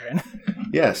modern version.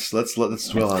 Yes, let's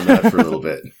dwell on that for a little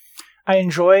bit. I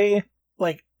enjoy,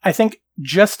 like, I think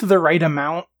just the right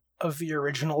amount of the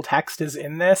original text is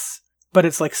in this, but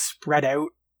it's like spread out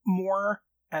more,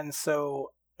 and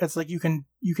so it's like you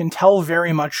can tell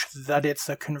very much that it's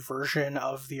a conversion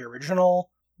of the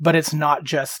original, but it's not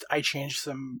just I changed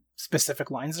some specific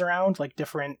lines around. Like,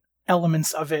 different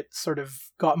elements of it sort of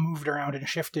got moved around and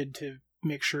shifted to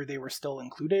make sure they were still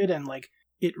included, and like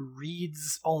it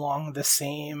reads along the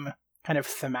same kind of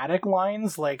thematic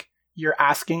lines. Like, you're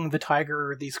asking the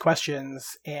tiger these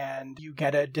questions and you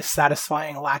get a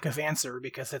dissatisfying lack of answer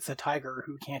because it's a tiger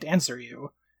who can't answer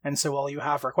you. And so all you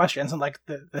have are questions, and like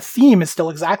the theme is still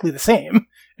exactly the same.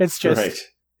 It's just, Right.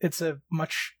 It's a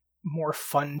much more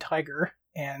fun tiger,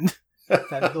 and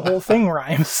that the whole thing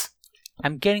rhymes.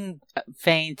 I'm getting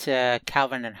faint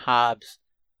Calvin and Hobbes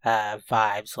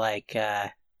vibes, like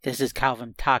this is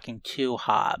Calvin talking to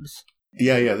Hobbes.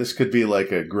 Yeah, this could be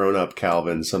like a grown-up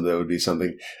Calvin, something that would be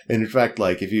something. And in fact,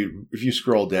 like if you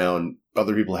scroll down,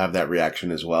 other people have that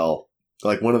reaction as well.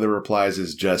 Like one of the replies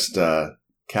is just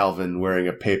Calvin wearing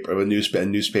a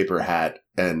newspaper hat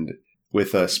and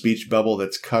with a speech bubble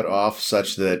that's cut off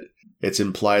such that it's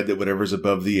implied that whatever's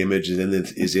above the image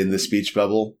is in the speech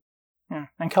bubble. Yeah.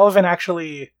 And Calvin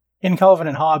actually, in Calvin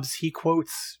and Hobbes, he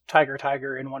quotes Tiger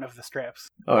Tiger in one of the strips.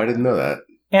 Oh, I didn't know that.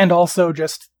 And also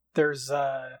just there's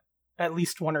at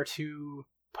least one or two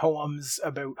poems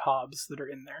about Hobbes that are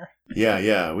in there.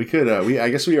 Yeah. We could. I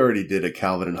guess we already did a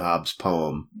Calvin and Hobbes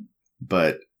poem,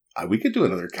 but we could do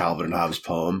another Calvin and Hobbes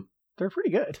poem. They're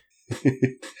pretty good.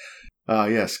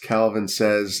 Yes, Calvin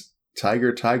says,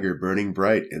 "Tiger, tiger, burning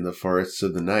bright in the forests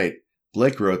of the night."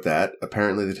 Blake wrote that.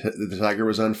 Apparently, the tiger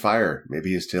was on fire.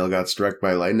 Maybe his tail got struck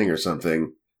by lightning or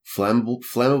something.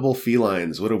 Flammable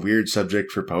felines. What a weird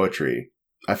subject for poetry.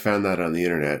 I found that on the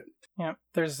internet. Yeah,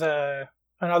 there's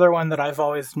another one that I've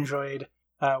always enjoyed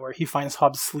where he finds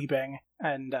Hobbes sleeping,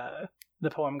 and the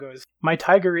poem goes, "My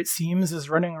tiger, it seems, is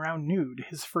running around nude.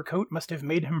 His fur coat must have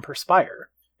made him perspire.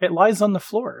 It lies on the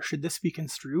floor. Should this be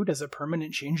construed as a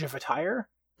permanent change of attire?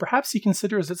 Perhaps he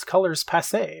considers its colors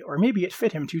passé, or maybe it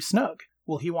fit him too snug.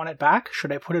 Will he want it back?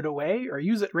 Should I put it away, or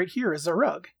use it right here as a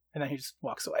rug?" And then he just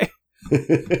walks away.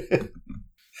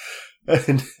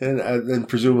 and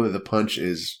presumably the punch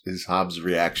is Hobbes'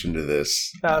 reaction to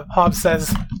this. Hobbes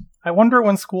says, "I wonder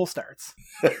when school starts."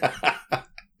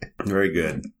 Very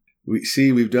good.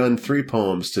 We've done 3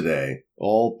 poems today,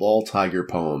 all tiger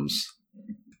poems.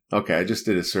 Okay, I just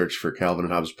did a search for Calvin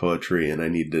and Hobbes poetry, and I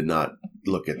need to not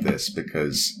look at this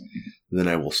because then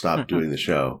I will stop doing the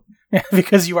show.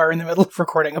 Because you are in the middle of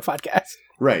recording a podcast.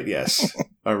 Right, yes.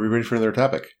 Are we ready for another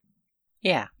topic?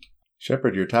 Yeah.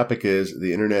 Shepard, your topic is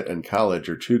the internet and college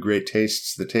are two great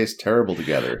tastes that taste terrible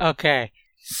together. Okay,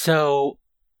 so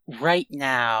right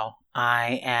now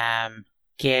I am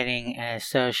getting an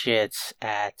associate's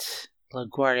at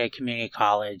LaGuardia Community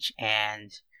College,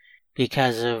 and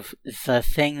because of the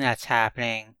thing that's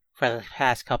happening for the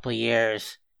past couple of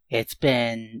years, it's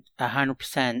been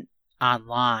 100%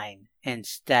 online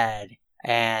instead,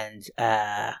 and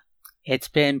it's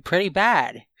been pretty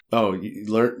bad. Oh, you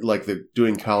learned like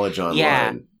doing college online.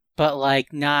 Yeah, but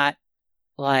like not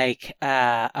like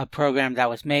a program that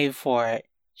was made for it,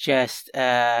 just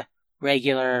a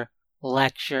regular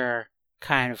lecture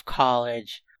kind of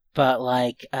college, but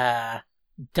like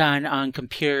done on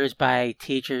computers by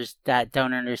teachers that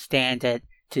don't understand it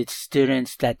to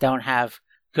students that don't have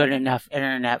good enough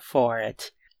internet for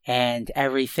it. And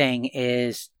everything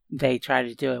is, they try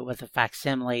to do it with a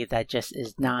facsimile that just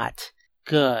is not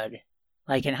good.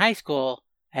 Like in high school,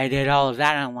 I did all of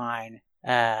that online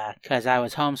because I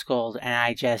was homeschooled and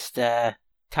I just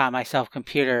taught myself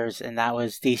computers and that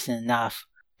was decent enough.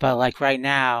 But like right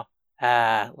now,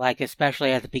 like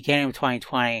especially at the beginning of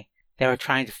 2020, they were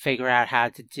trying to figure out how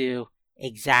to do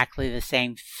exactly the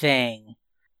same thing,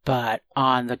 but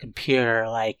on the computer.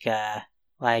 Like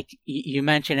you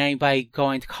mentioned anybody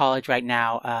going to college right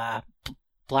now,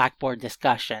 Blackboard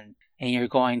discussion, and you're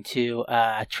going to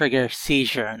trigger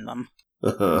seizure in them.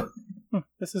 Uh-huh.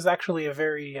 This is actually a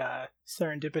very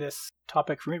serendipitous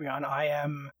topic for me to be on. I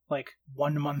am like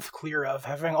 1 month clear of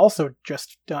having also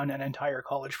just done an entire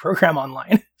college program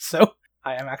online. So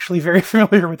I am actually very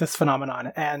familiar with this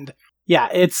phenomenon. And yeah,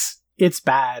 it's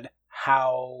bad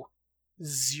how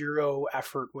zero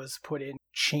effort was put in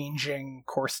changing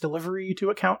course delivery to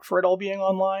account for it all being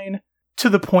online, to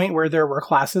the point where there were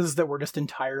classes that were just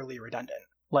entirely redundant.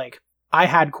 Like, I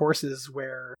had courses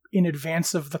where in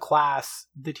advance of the class,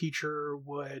 the teacher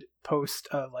would post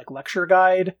a lecture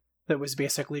guide that was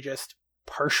basically just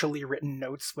partially written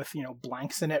notes with,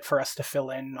 blanks in it for us to fill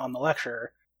in on the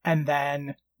lecture, and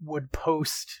then would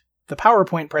post the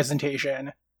PowerPoint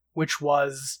presentation, which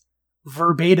was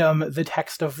verbatim the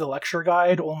text of the lecture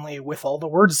guide, only with all the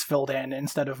words filled in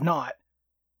instead of not.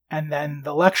 And then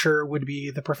the lecture would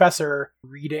be the professor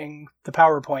reading the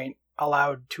PowerPoint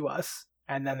aloud to us,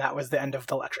 and then that was the end of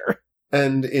the lecture.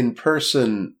 And in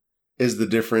person, is the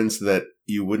difference that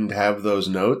you wouldn't have those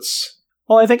notes?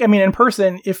 Well, I think, in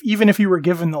person, even if you were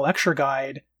given the lecture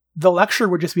guide, the lecture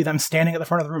would just be them standing at the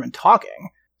front of the room and talking.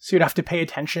 So you'd have to pay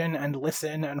attention and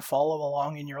listen and follow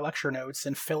along in your lecture notes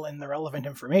and fill in the relevant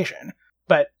information.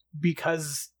 But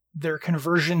because their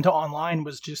conversion to online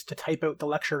was just to type out the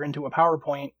lecture into a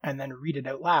PowerPoint and then read it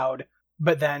out loud,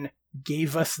 but then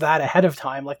gave us that ahead of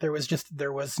time,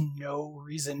 there was no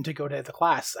reason to go to the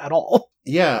class at all.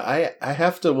 Yeah, I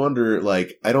have to wonder,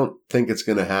 I don't think it's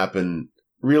going to happen.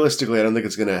 Realistically, I don't think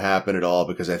it's going to happen at all,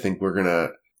 because I think we're going to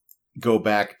go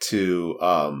back to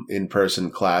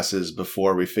in-person classes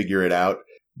before we figure it out.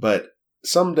 But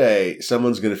someday,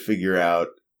 someone's going to figure out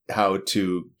how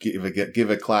to give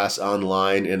a class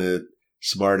online in a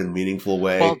smart and meaningful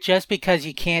way. Well, just because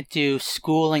you can't do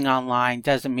schooling online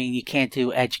doesn't mean you can't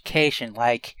do education.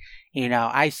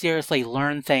 I seriously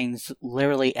learn things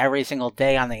literally every single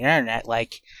day on the internet.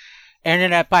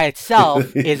 Internet by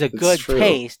itself is a good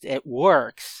taste. It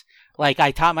works.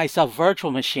 I taught myself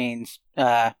virtual machines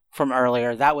from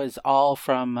earlier. That was all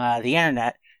from the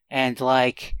internet. And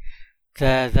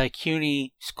the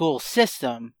CUNY school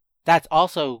system, that's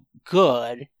also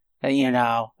good.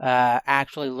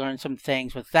 Actually learn some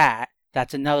things with that.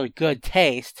 That's another good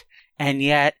taste. And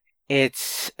yet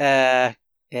it's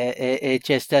it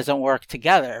just doesn't work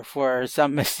together for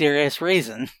some mysterious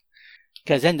reason.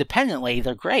 Because independently,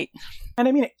 they're great. And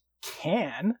it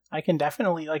can. I can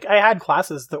definitely, I had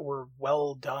classes that were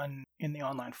well done in the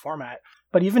online format.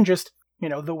 But even just,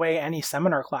 the way any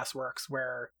seminar class works,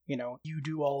 where, you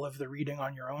do all of the reading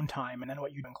on your own time, and then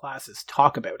what you do in class is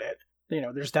talk about it.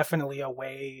 There's definitely a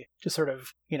way to sort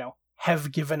of,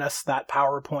 have given us that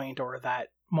PowerPoint or that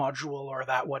module or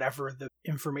that whatever the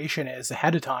information is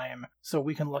ahead of time, so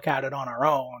we can look at it on our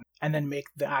own and then make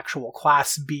the actual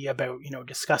class be about,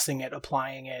 discussing it,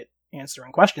 applying it,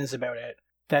 answering questions about it.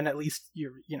 Then at least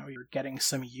you're getting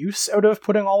some use out of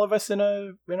putting all of us in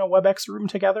a WebEx room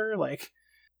together,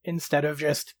 instead of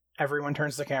just everyone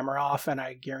turns the camera off, and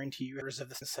I guarantee you others of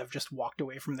this have just walked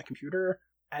away from the computer,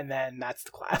 and then that's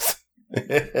the class.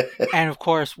 And of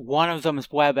course, one of them is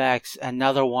WebEx,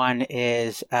 another one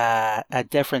is a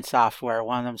different software.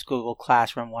 One of them's Google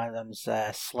Classroom, one of them's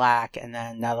Slack, and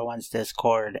then another one's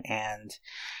Discord, and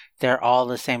they're all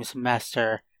the same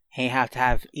semester. And you have to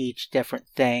have each different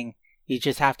thing. You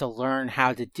just have to learn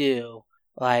how to do.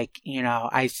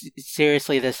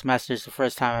 Seriously, this semester is the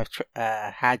first time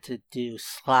I've had to do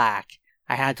Slack.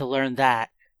 I had to learn that,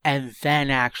 and then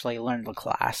actually learn the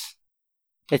class.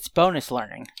 It's bonus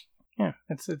learning. Yeah,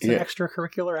 it's an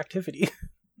extracurricular activity.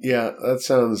 Yeah, that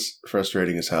sounds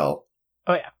frustrating as hell.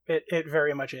 Oh yeah, it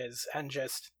very much is. And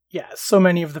just, so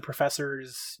many of the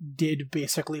professors did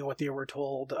basically what they were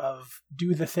told of,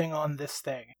 do the thing on this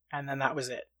thing, and then that was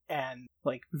it. And,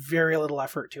 very little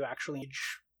effort to actually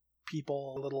teach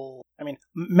people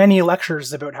many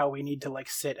lectures about how we need to,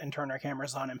 sit and turn our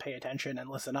cameras on and pay attention and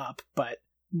listen up, but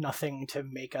nothing to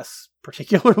make us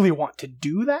particularly want to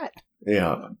do that.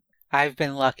 Yeah. I've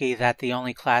been lucky that the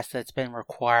only class that's been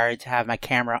required to have my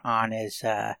camera on is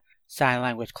sign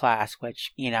language class,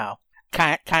 which,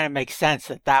 kind of makes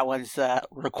sense that one's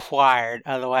required.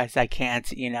 Otherwise, I can't,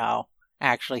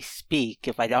 actually speak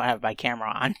if I don't have my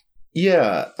camera on.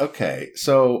 Yeah, okay.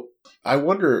 So I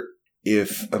wonder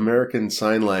if American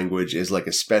Sign Language is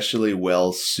especially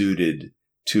well suited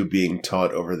to being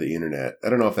taught over the internet. I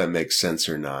don't know if that makes sense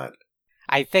or not.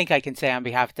 I think I can say on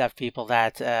behalf of deaf people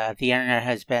that the internet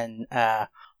has been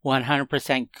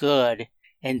 100% good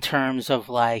in terms of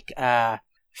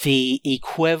the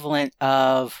equivalent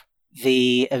of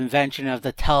the invention of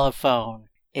the telephone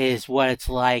is what it's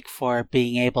like for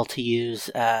being able to use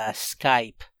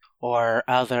Skype or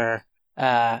other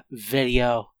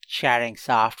video chatting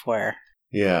software.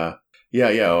 Yeah.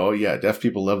 Oh, yeah. Deaf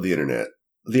people love the internet.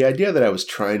 The idea that I was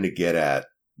trying to get at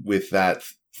with that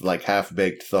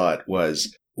half-baked thought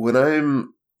was, when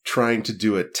I'm trying to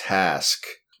do a task,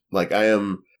 I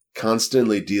am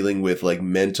constantly dealing with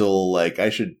mental, I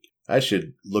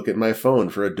should look at my phone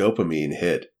for a dopamine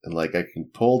hit, and I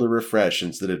can pull to refresh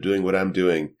instead of doing what I'm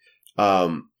doing.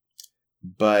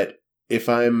 But if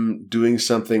I'm doing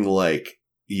something like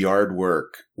yard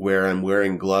work where I'm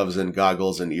wearing gloves and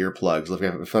goggles and earplugs,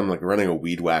 if I'm like running a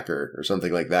weed whacker or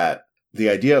something like that, the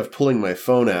idea of pulling my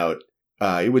phone out,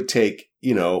 it would take,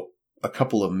 a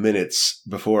couple of minutes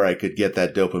before I could get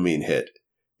that dopamine hit.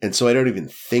 And so I don't even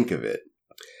think of it.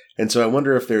 And so I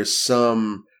wonder if there's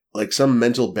some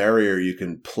mental barrier you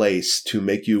can place to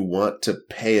make you want to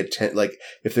pay attention. Like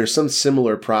if there's some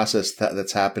similar process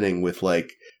that's happening with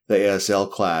like the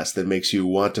ASL class that makes you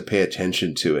want to pay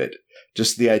attention to it.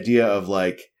 Just the idea of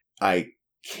like, I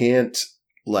can't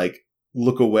like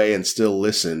look away and still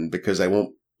listen because I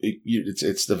won't,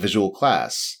 it's the visual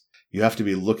class. You have to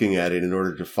be looking at it in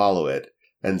order to follow it.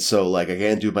 And so, like, I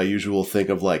can't do my usual thing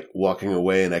of, like, walking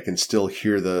away and I can still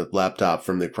hear the laptop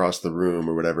from across the room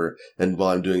or whatever, and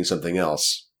while I'm doing something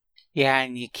else. Yeah,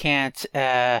 and you can't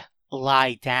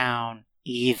lie down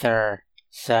either.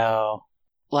 So,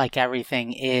 like,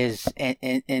 everything is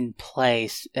in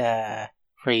place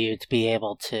for you to be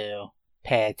able to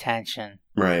pay attention.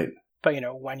 Right. But,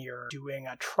 when you're doing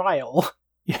a trial,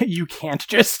 you can't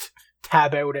just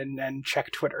tab out and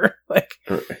check Twitter. Like,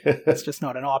 it's just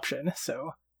not an option.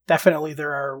 So definitely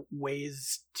there are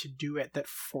ways to do it that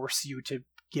force you to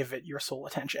give it your sole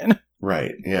attention.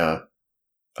 Right, yeah.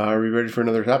 Are we ready for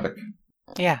another topic?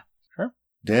 Yeah. Sure.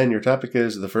 Dan, your topic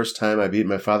is the first time I beat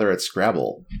my father at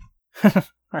Scrabble.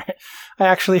 Right. I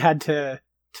actually had to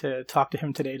talk to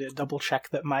him today to double check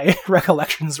that my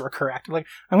recollections were correct. Like,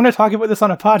 I'm going to talk about this on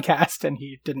a podcast, and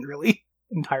he didn't really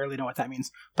entirely know what that means.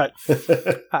 But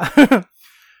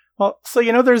well, so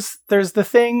there's the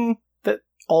thing that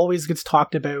always gets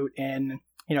talked about in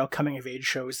coming of age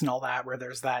shows and all that, where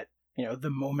there's that the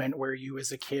moment where you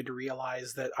as a kid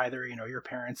realize that either your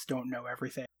parents don't know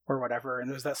everything or whatever,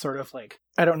 and there's that sort of like,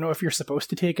 I don't know if you're supposed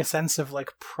to take a sense of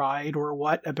like pride or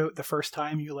what about the first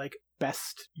time you like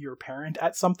best your parent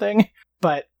at something,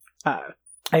 but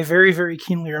I very, very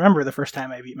keenly remember the first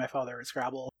time I beat my father at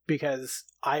Scrabble, because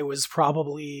I was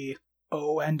probably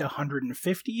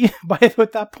 150 by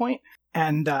at that point.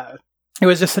 And it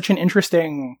was just such an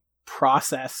interesting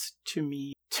process to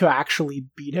me to actually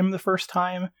beat him the first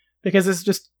time, because it's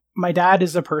just, my dad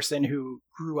is a person who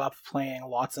grew up playing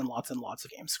lots and lots and lots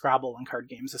of games, Scrabble and card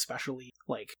games especially.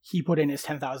 Like, he put in his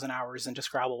 10,000 hours into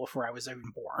Scrabble before I was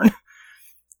even born.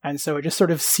 And so it just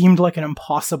sort of seemed like an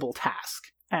impossible task.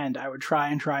 And I would try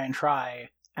and try and try.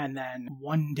 And then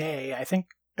one day, I think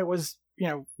it was,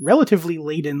 relatively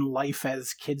late in life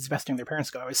as kids besting their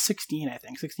parents go. I was 16, I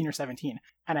think, 16 or 17.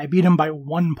 And I beat him by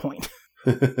 1 point.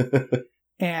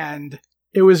 And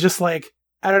it was just like,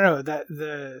 I don't know, that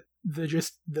the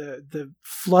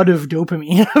flood of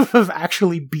dopamine of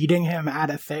actually beating him at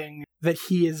a thing that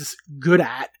he is good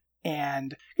at.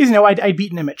 And, because, I'd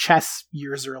beaten him at chess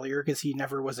years earlier because he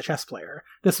never was a chess player.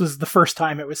 This was the first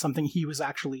time it was something he was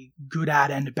actually good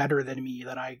at and better than me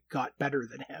that I got better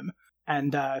than him.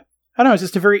 And, I don't know, it's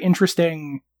just a very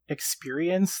interesting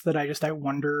experience that I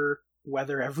wonder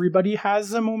whether everybody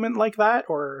has a moment like that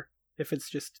or if it's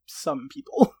just some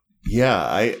people. Yeah,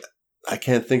 I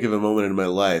can't think of a moment in my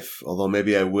life, although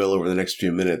maybe I will over the next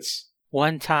few minutes.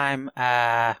 One time,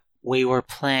 we were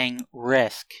playing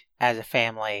Risk as a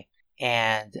family,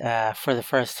 and for the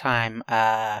first time,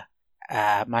 my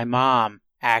mom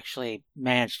actually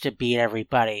managed to beat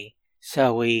everybody.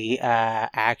 So we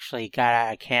actually got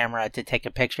out a camera to take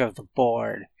a picture of the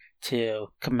board to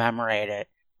commemorate it.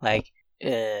 Like,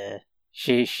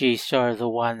 she's sort of the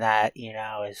one that,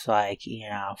 is like,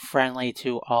 friendly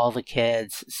to all the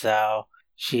kids, so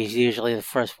she's usually the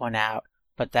first one out.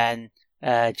 But then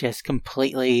just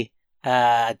completely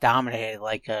dominated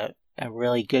like a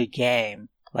really good game,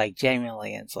 like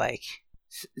genuinely. It's like,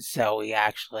 so we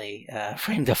actually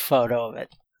framed a photo of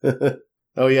it.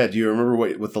 Oh yeah, do you remember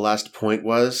what the last point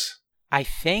was? I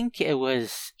think it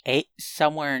was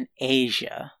somewhere in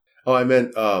Asia. Oh, I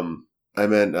meant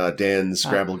Dan's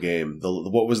Scrabble game.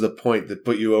 What was the point that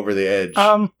put you over the edge?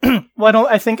 Well,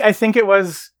 I think it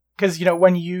was because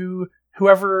when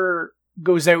whoever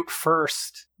goes out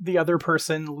first, the other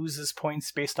person loses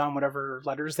points based on whatever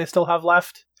letters they still have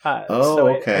left.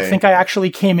 Okay. I think I actually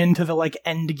came into the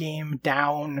end game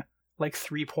down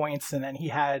 3 points, and then he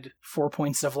had 4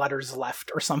 points of letters left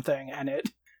or something, and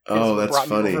it that's brought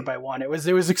funny. me over by one. It was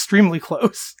extremely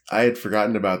close. I had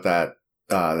forgotten about that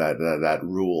that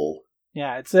rule.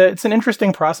 Yeah, it's an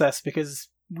interesting process because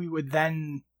we would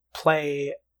then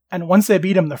play, and once I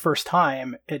beat him the first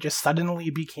time, it just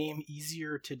suddenly became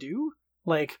easier to do.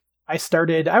 Like, I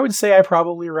would say I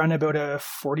probably run about a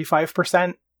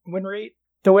 45% win rate.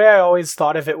 The way I always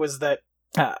thought of it was that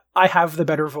I have the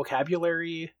better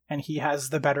vocabulary and he has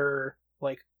the better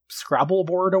Scrabble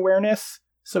board awareness.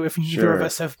 So if neither Sure. of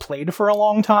us have played for a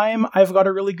long time, I've got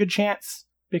a really good chance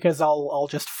because I'll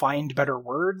just find better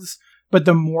words. But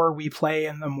the more we play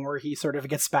and the more he sort of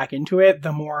gets back into it,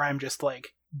 the more I'm just like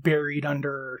buried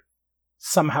under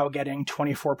somehow getting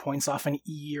 24 points off an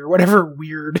E or whatever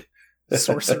weird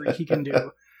sorcery he can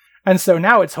do. And so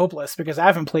now it's hopeless because I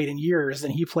haven't played in years,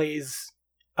 and he plays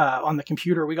on the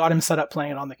computer. We got him set up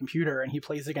playing it on the computer, and he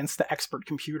plays against the expert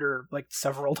computer like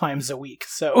several times a week.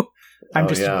 So I'm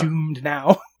just doomed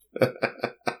now.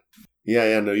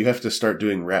 No, you have to start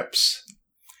doing reps.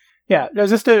 Yeah, it was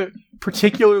just a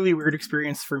particularly weird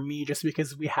experience for me just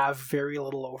because we have very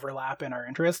little overlap in our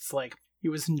interests. Like, he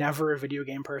was never a video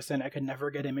game person. I could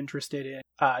never get him interested in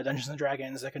Dungeons &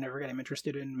 Dragons. I could never get him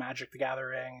interested in Magic the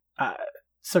Gathering.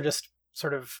 So just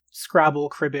sort of Scrabble,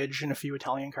 Cribbage, and a few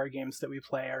Italian card games that we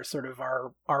play are sort of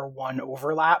our one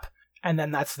overlap. And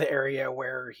then that's the area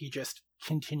where he just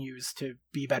continues to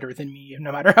be better than me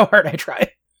no matter how hard I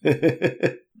try.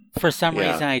 For some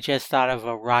reason, I just thought of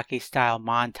a Rocky-style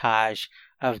montage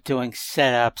of doing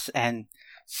sit-ups and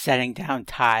setting down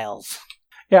tiles.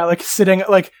 Yeah, like sitting,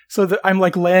 like, so I'm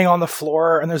like laying on the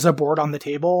floor and there's a board on the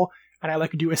table, and I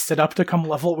like do a sit-up to come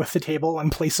level with the table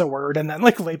and place a word and then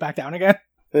like lay back down again.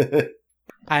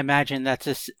 I imagine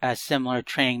that's a similar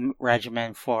training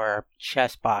regimen for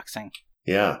chess boxing.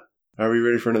 Yeah. Are we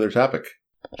ready for another topic?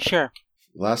 Sure.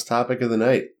 Last topic of the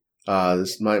night.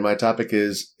 My topic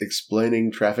is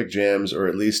explaining traffic jams, or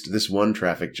at least this one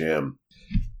traffic jam.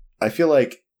 I feel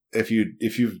like if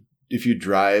you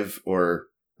drive, or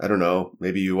I don't know,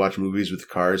 maybe you watch movies with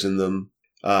cars in them,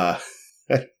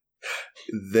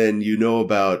 then you know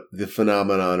about the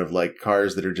phenomenon of like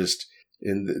cars that are just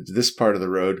in this part of the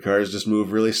road. Cars just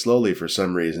move really slowly for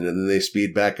some reason, and then they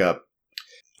speed back up.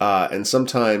 And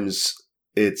sometimes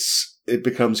it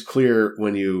becomes clear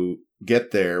when you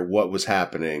get there what was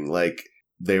happening. Like,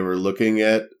 they were looking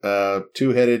at a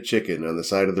two-headed chicken on the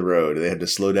side of the road. They had to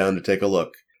slow down to take a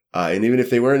look. And even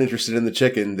if they weren't interested in the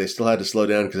chicken, they still had to slow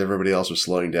down because everybody else was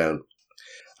slowing down.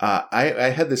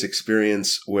 I had this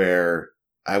experience where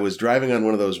I was driving on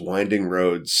one of those winding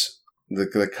roads,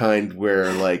 the kind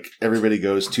where like everybody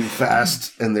goes too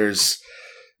fast and there's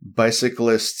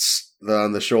bicyclists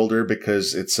on the shoulder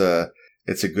because it's a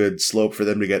good slope for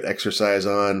them to get exercise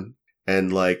on.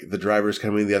 And like the drivers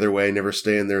coming the other way never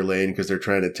stay in their lane because they're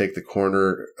trying to take the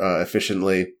corner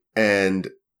efficiently. And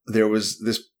there was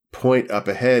this point up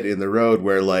ahead in the road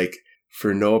where, like,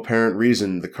 for no apparent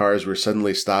reason, the cars were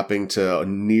suddenly stopping to a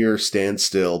near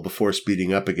standstill before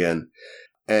speeding up again.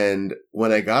 And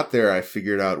when I got there, I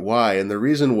figured out why. And the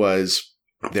reason was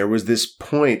there was this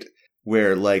point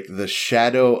where, like, the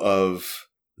shadow of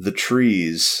the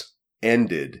trees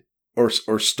ended or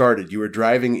started. You were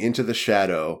driving into the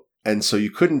shadow, and so you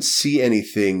couldn't see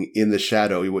anything in the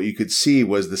shadow. What you could see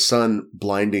was the sun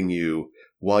blinding you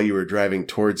while you were driving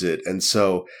towards it. And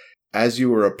so as you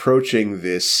were approaching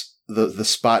this, the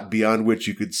spot beyond which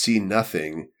you could see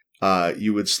nothing,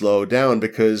 you would slow down,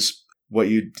 because what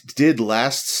you did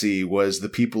last see was the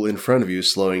people in front of you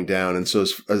slowing down. And so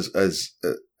as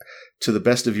to the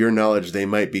best of your knowledge, they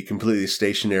might be completely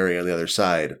stationary on the other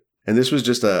side. And this was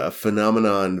just a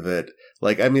phenomenon that,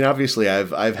 like, I mean, obviously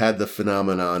I've had the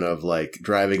phenomenon of like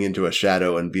driving into a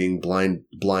shadow and being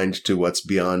blind to what's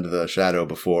beyond the shadow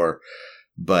before,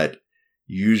 but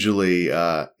usually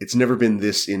it's never been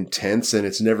this intense, and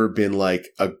it's never been like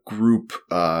a group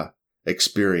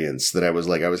experience that I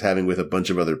was having with a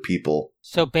bunch of other people.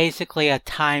 So basically a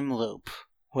time loop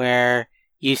where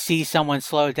you see someone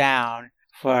slow down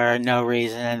for no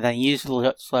reason, and then you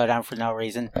slow down for no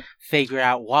reason, figure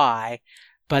out why,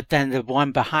 but then the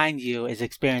one behind you is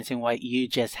experiencing what you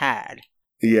just had.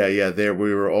 Yeah, there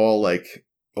we were all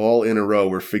in a row.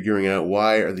 We're figuring out,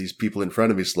 why are these people in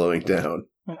front of me slowing down?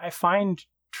 I find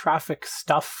traffic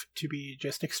stuff to be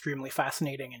just extremely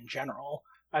fascinating in general.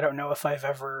 I don't know if I've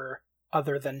ever,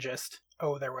 other than just,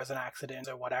 oh, there was an accident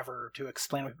or whatever, to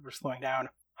explain why people were slowing down,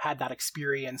 had that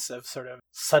experience of sort of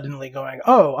suddenly going,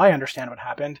 oh, I understand what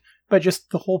happened. But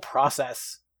just the whole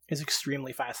process is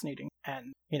extremely fascinating.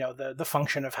 And, you know, the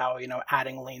function of how, you know,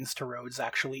 adding lanes to roads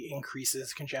actually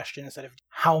increases congestion, instead of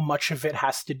how much of it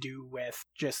has to do with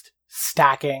just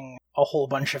stacking a whole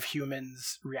bunch of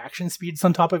humans' reaction speeds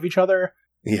on top of each other.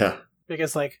 Yeah.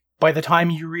 Because, like, by the time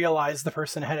you realize the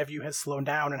person ahead of you has slowed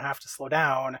down and have to slow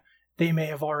down, they may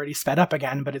have already sped up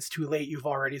again, but it's too late. You've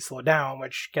already slowed down,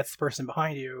 which gets the person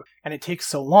behind you. And it takes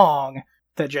so long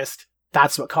that just,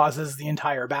 that's what causes the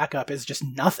entire backup, is just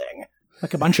nothing.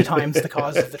 Like, a bunch of times the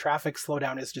cause of the traffic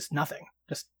slowdown is just nothing.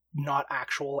 Just not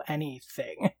actual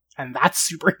anything. And that's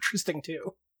super interesting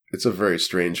too. It's a very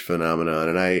strange phenomenon,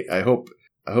 and I hope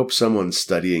I hope someone's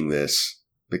studying this,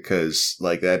 because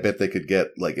like I bet they could get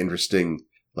like interesting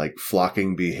like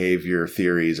flocking behavior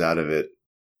theories out of it.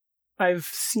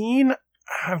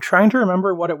 I'm trying to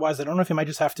remember what it was. I don't know if you might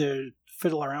just have to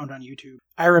fiddle around on YouTube.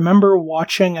 I remember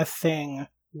watching a thing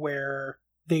where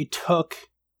they took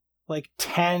like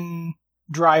 10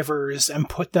 drivers and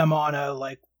put them on a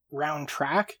like round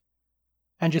track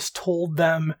and just told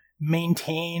them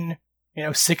maintain,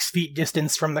 6 feet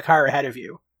distance from the car ahead of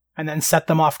you, and then set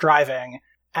them off driving,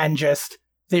 and just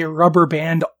they rubber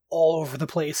band all over the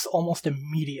place almost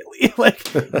immediately. Like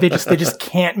they just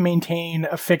can't maintain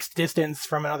a fixed distance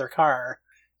from another car,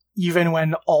 even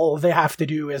when all they have to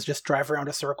do is just drive around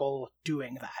a circle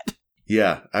doing that.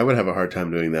 Yeah, I would have a hard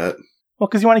time doing that. Well,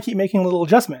 because you want to keep making little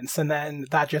adjustments, and then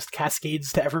that just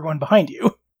cascades to everyone behind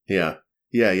you. Yeah.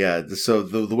 So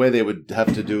the way they would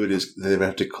have to do it is they would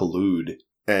have to collude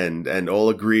and all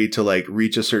agree to like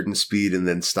reach a certain speed and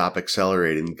then stop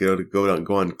accelerating,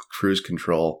 go on cruise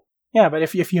control. Yeah, but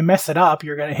if you mess it up,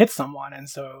 you're going to hit someone, and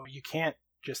so you can't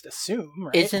just assume,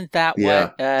 right? Isn't that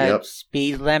what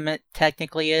speed limit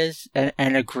technically is?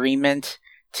 An agreement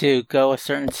to go a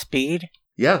certain speed?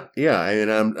 Yeah.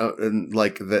 And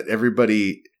like that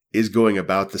everybody is going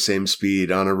about the same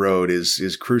speed on a road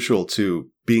is crucial to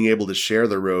being able to share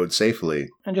the road safely.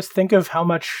 And just think of how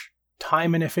much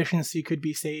time and efficiency could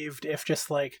be saved if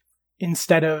just like,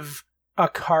 instead of a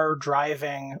car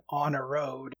driving on a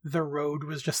road, the road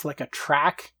was just like a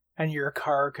track, and your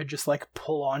car could just like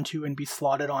pull onto and be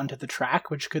slotted onto the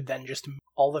track, which could then just move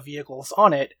all the vehicles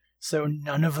on it. So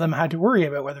none of them had to worry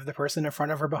about whether the person in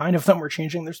front of or behind of them were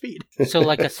changing their speed. So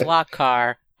like a slot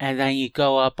car, and then you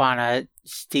go up on a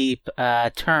steep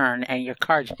turn, and your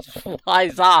car just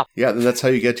flies off. Yeah, then that's how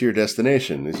you get to your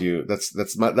destination.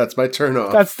 That's my turn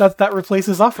off. That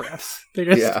replaces off ramps. They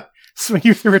just swing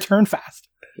you through a turn fast.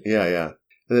 Yeah.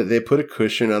 They put a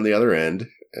cushion on the other end,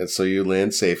 and so you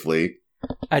land safely.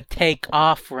 A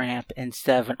take-off ramp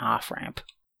instead of an off-ramp.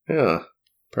 Yeah,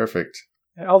 perfect.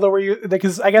 Although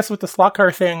because I guess with the slot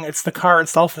car thing, it's the car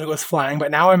itself that goes flying,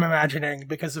 but now I'm imagining,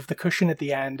 because of the cushion at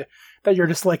the end, that you're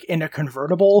just like in a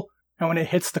convertible, and when it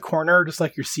hits the corner, just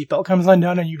like your seatbelt comes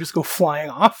undone and you just go flying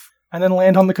off and then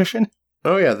land on the cushion.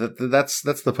 Oh yeah, that's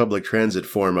the public transit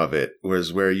form of it,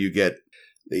 where you get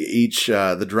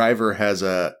the driver has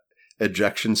a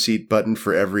ejection seat button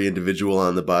for every individual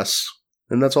on the bus,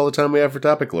 and that's all the time we have for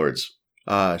Topic Lords.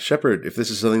 Shepard, if this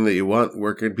is something that you want,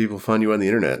 where can people find you on the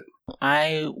internet?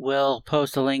 I will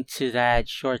post a link to that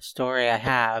short story I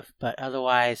have, but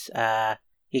otherwise,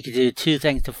 you can do 2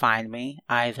 things to find me.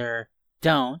 Either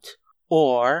don't,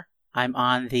 or I'm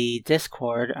on the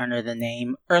Discord under the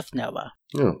name EarthNova.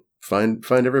 Oh, find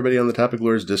everybody on the Topic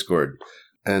Lords Discord.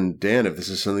 And Dan, if this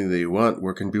is something that you want,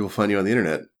 where can people find you on the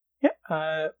internet?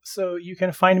 Yeah, so you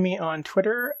can find me on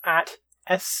Twitter at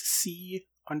SC__Dan,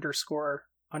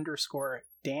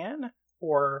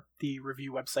 or the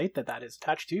review website that is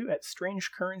attached to at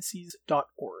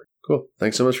strangecurrencies.org. Cool.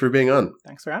 Thanks so much for being on.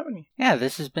 Thanks for having me. Yeah,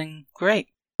 this has been great.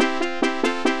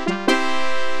 Hi,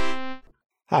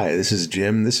 this is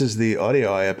Jim. This is the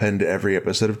audio I append to every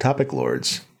episode of Topic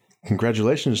Lords.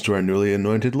 Congratulations to our newly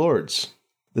anointed lords.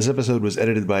 This episode was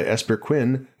edited by Esper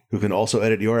Quinn, who can also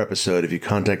edit your episode if you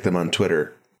contact them on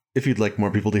Twitter. If you'd like more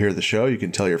people to hear the show, you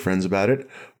can tell your friends about it,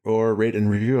 or rate and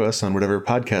review us on whatever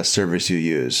podcast service you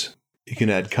use. You can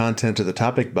add content to the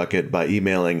Topic Bucket by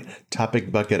emailing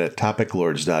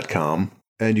topicbucket@topiclords.com,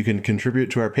 and you can contribute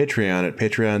to our Patreon at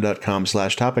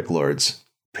patreon.com/topiclords.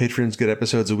 Patrons get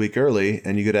episodes a week early,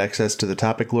 and you get access to the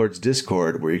Topic Lords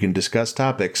Discord, where you can discuss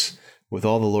topics with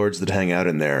all the lords that hang out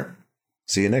in there.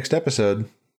 See you next episode.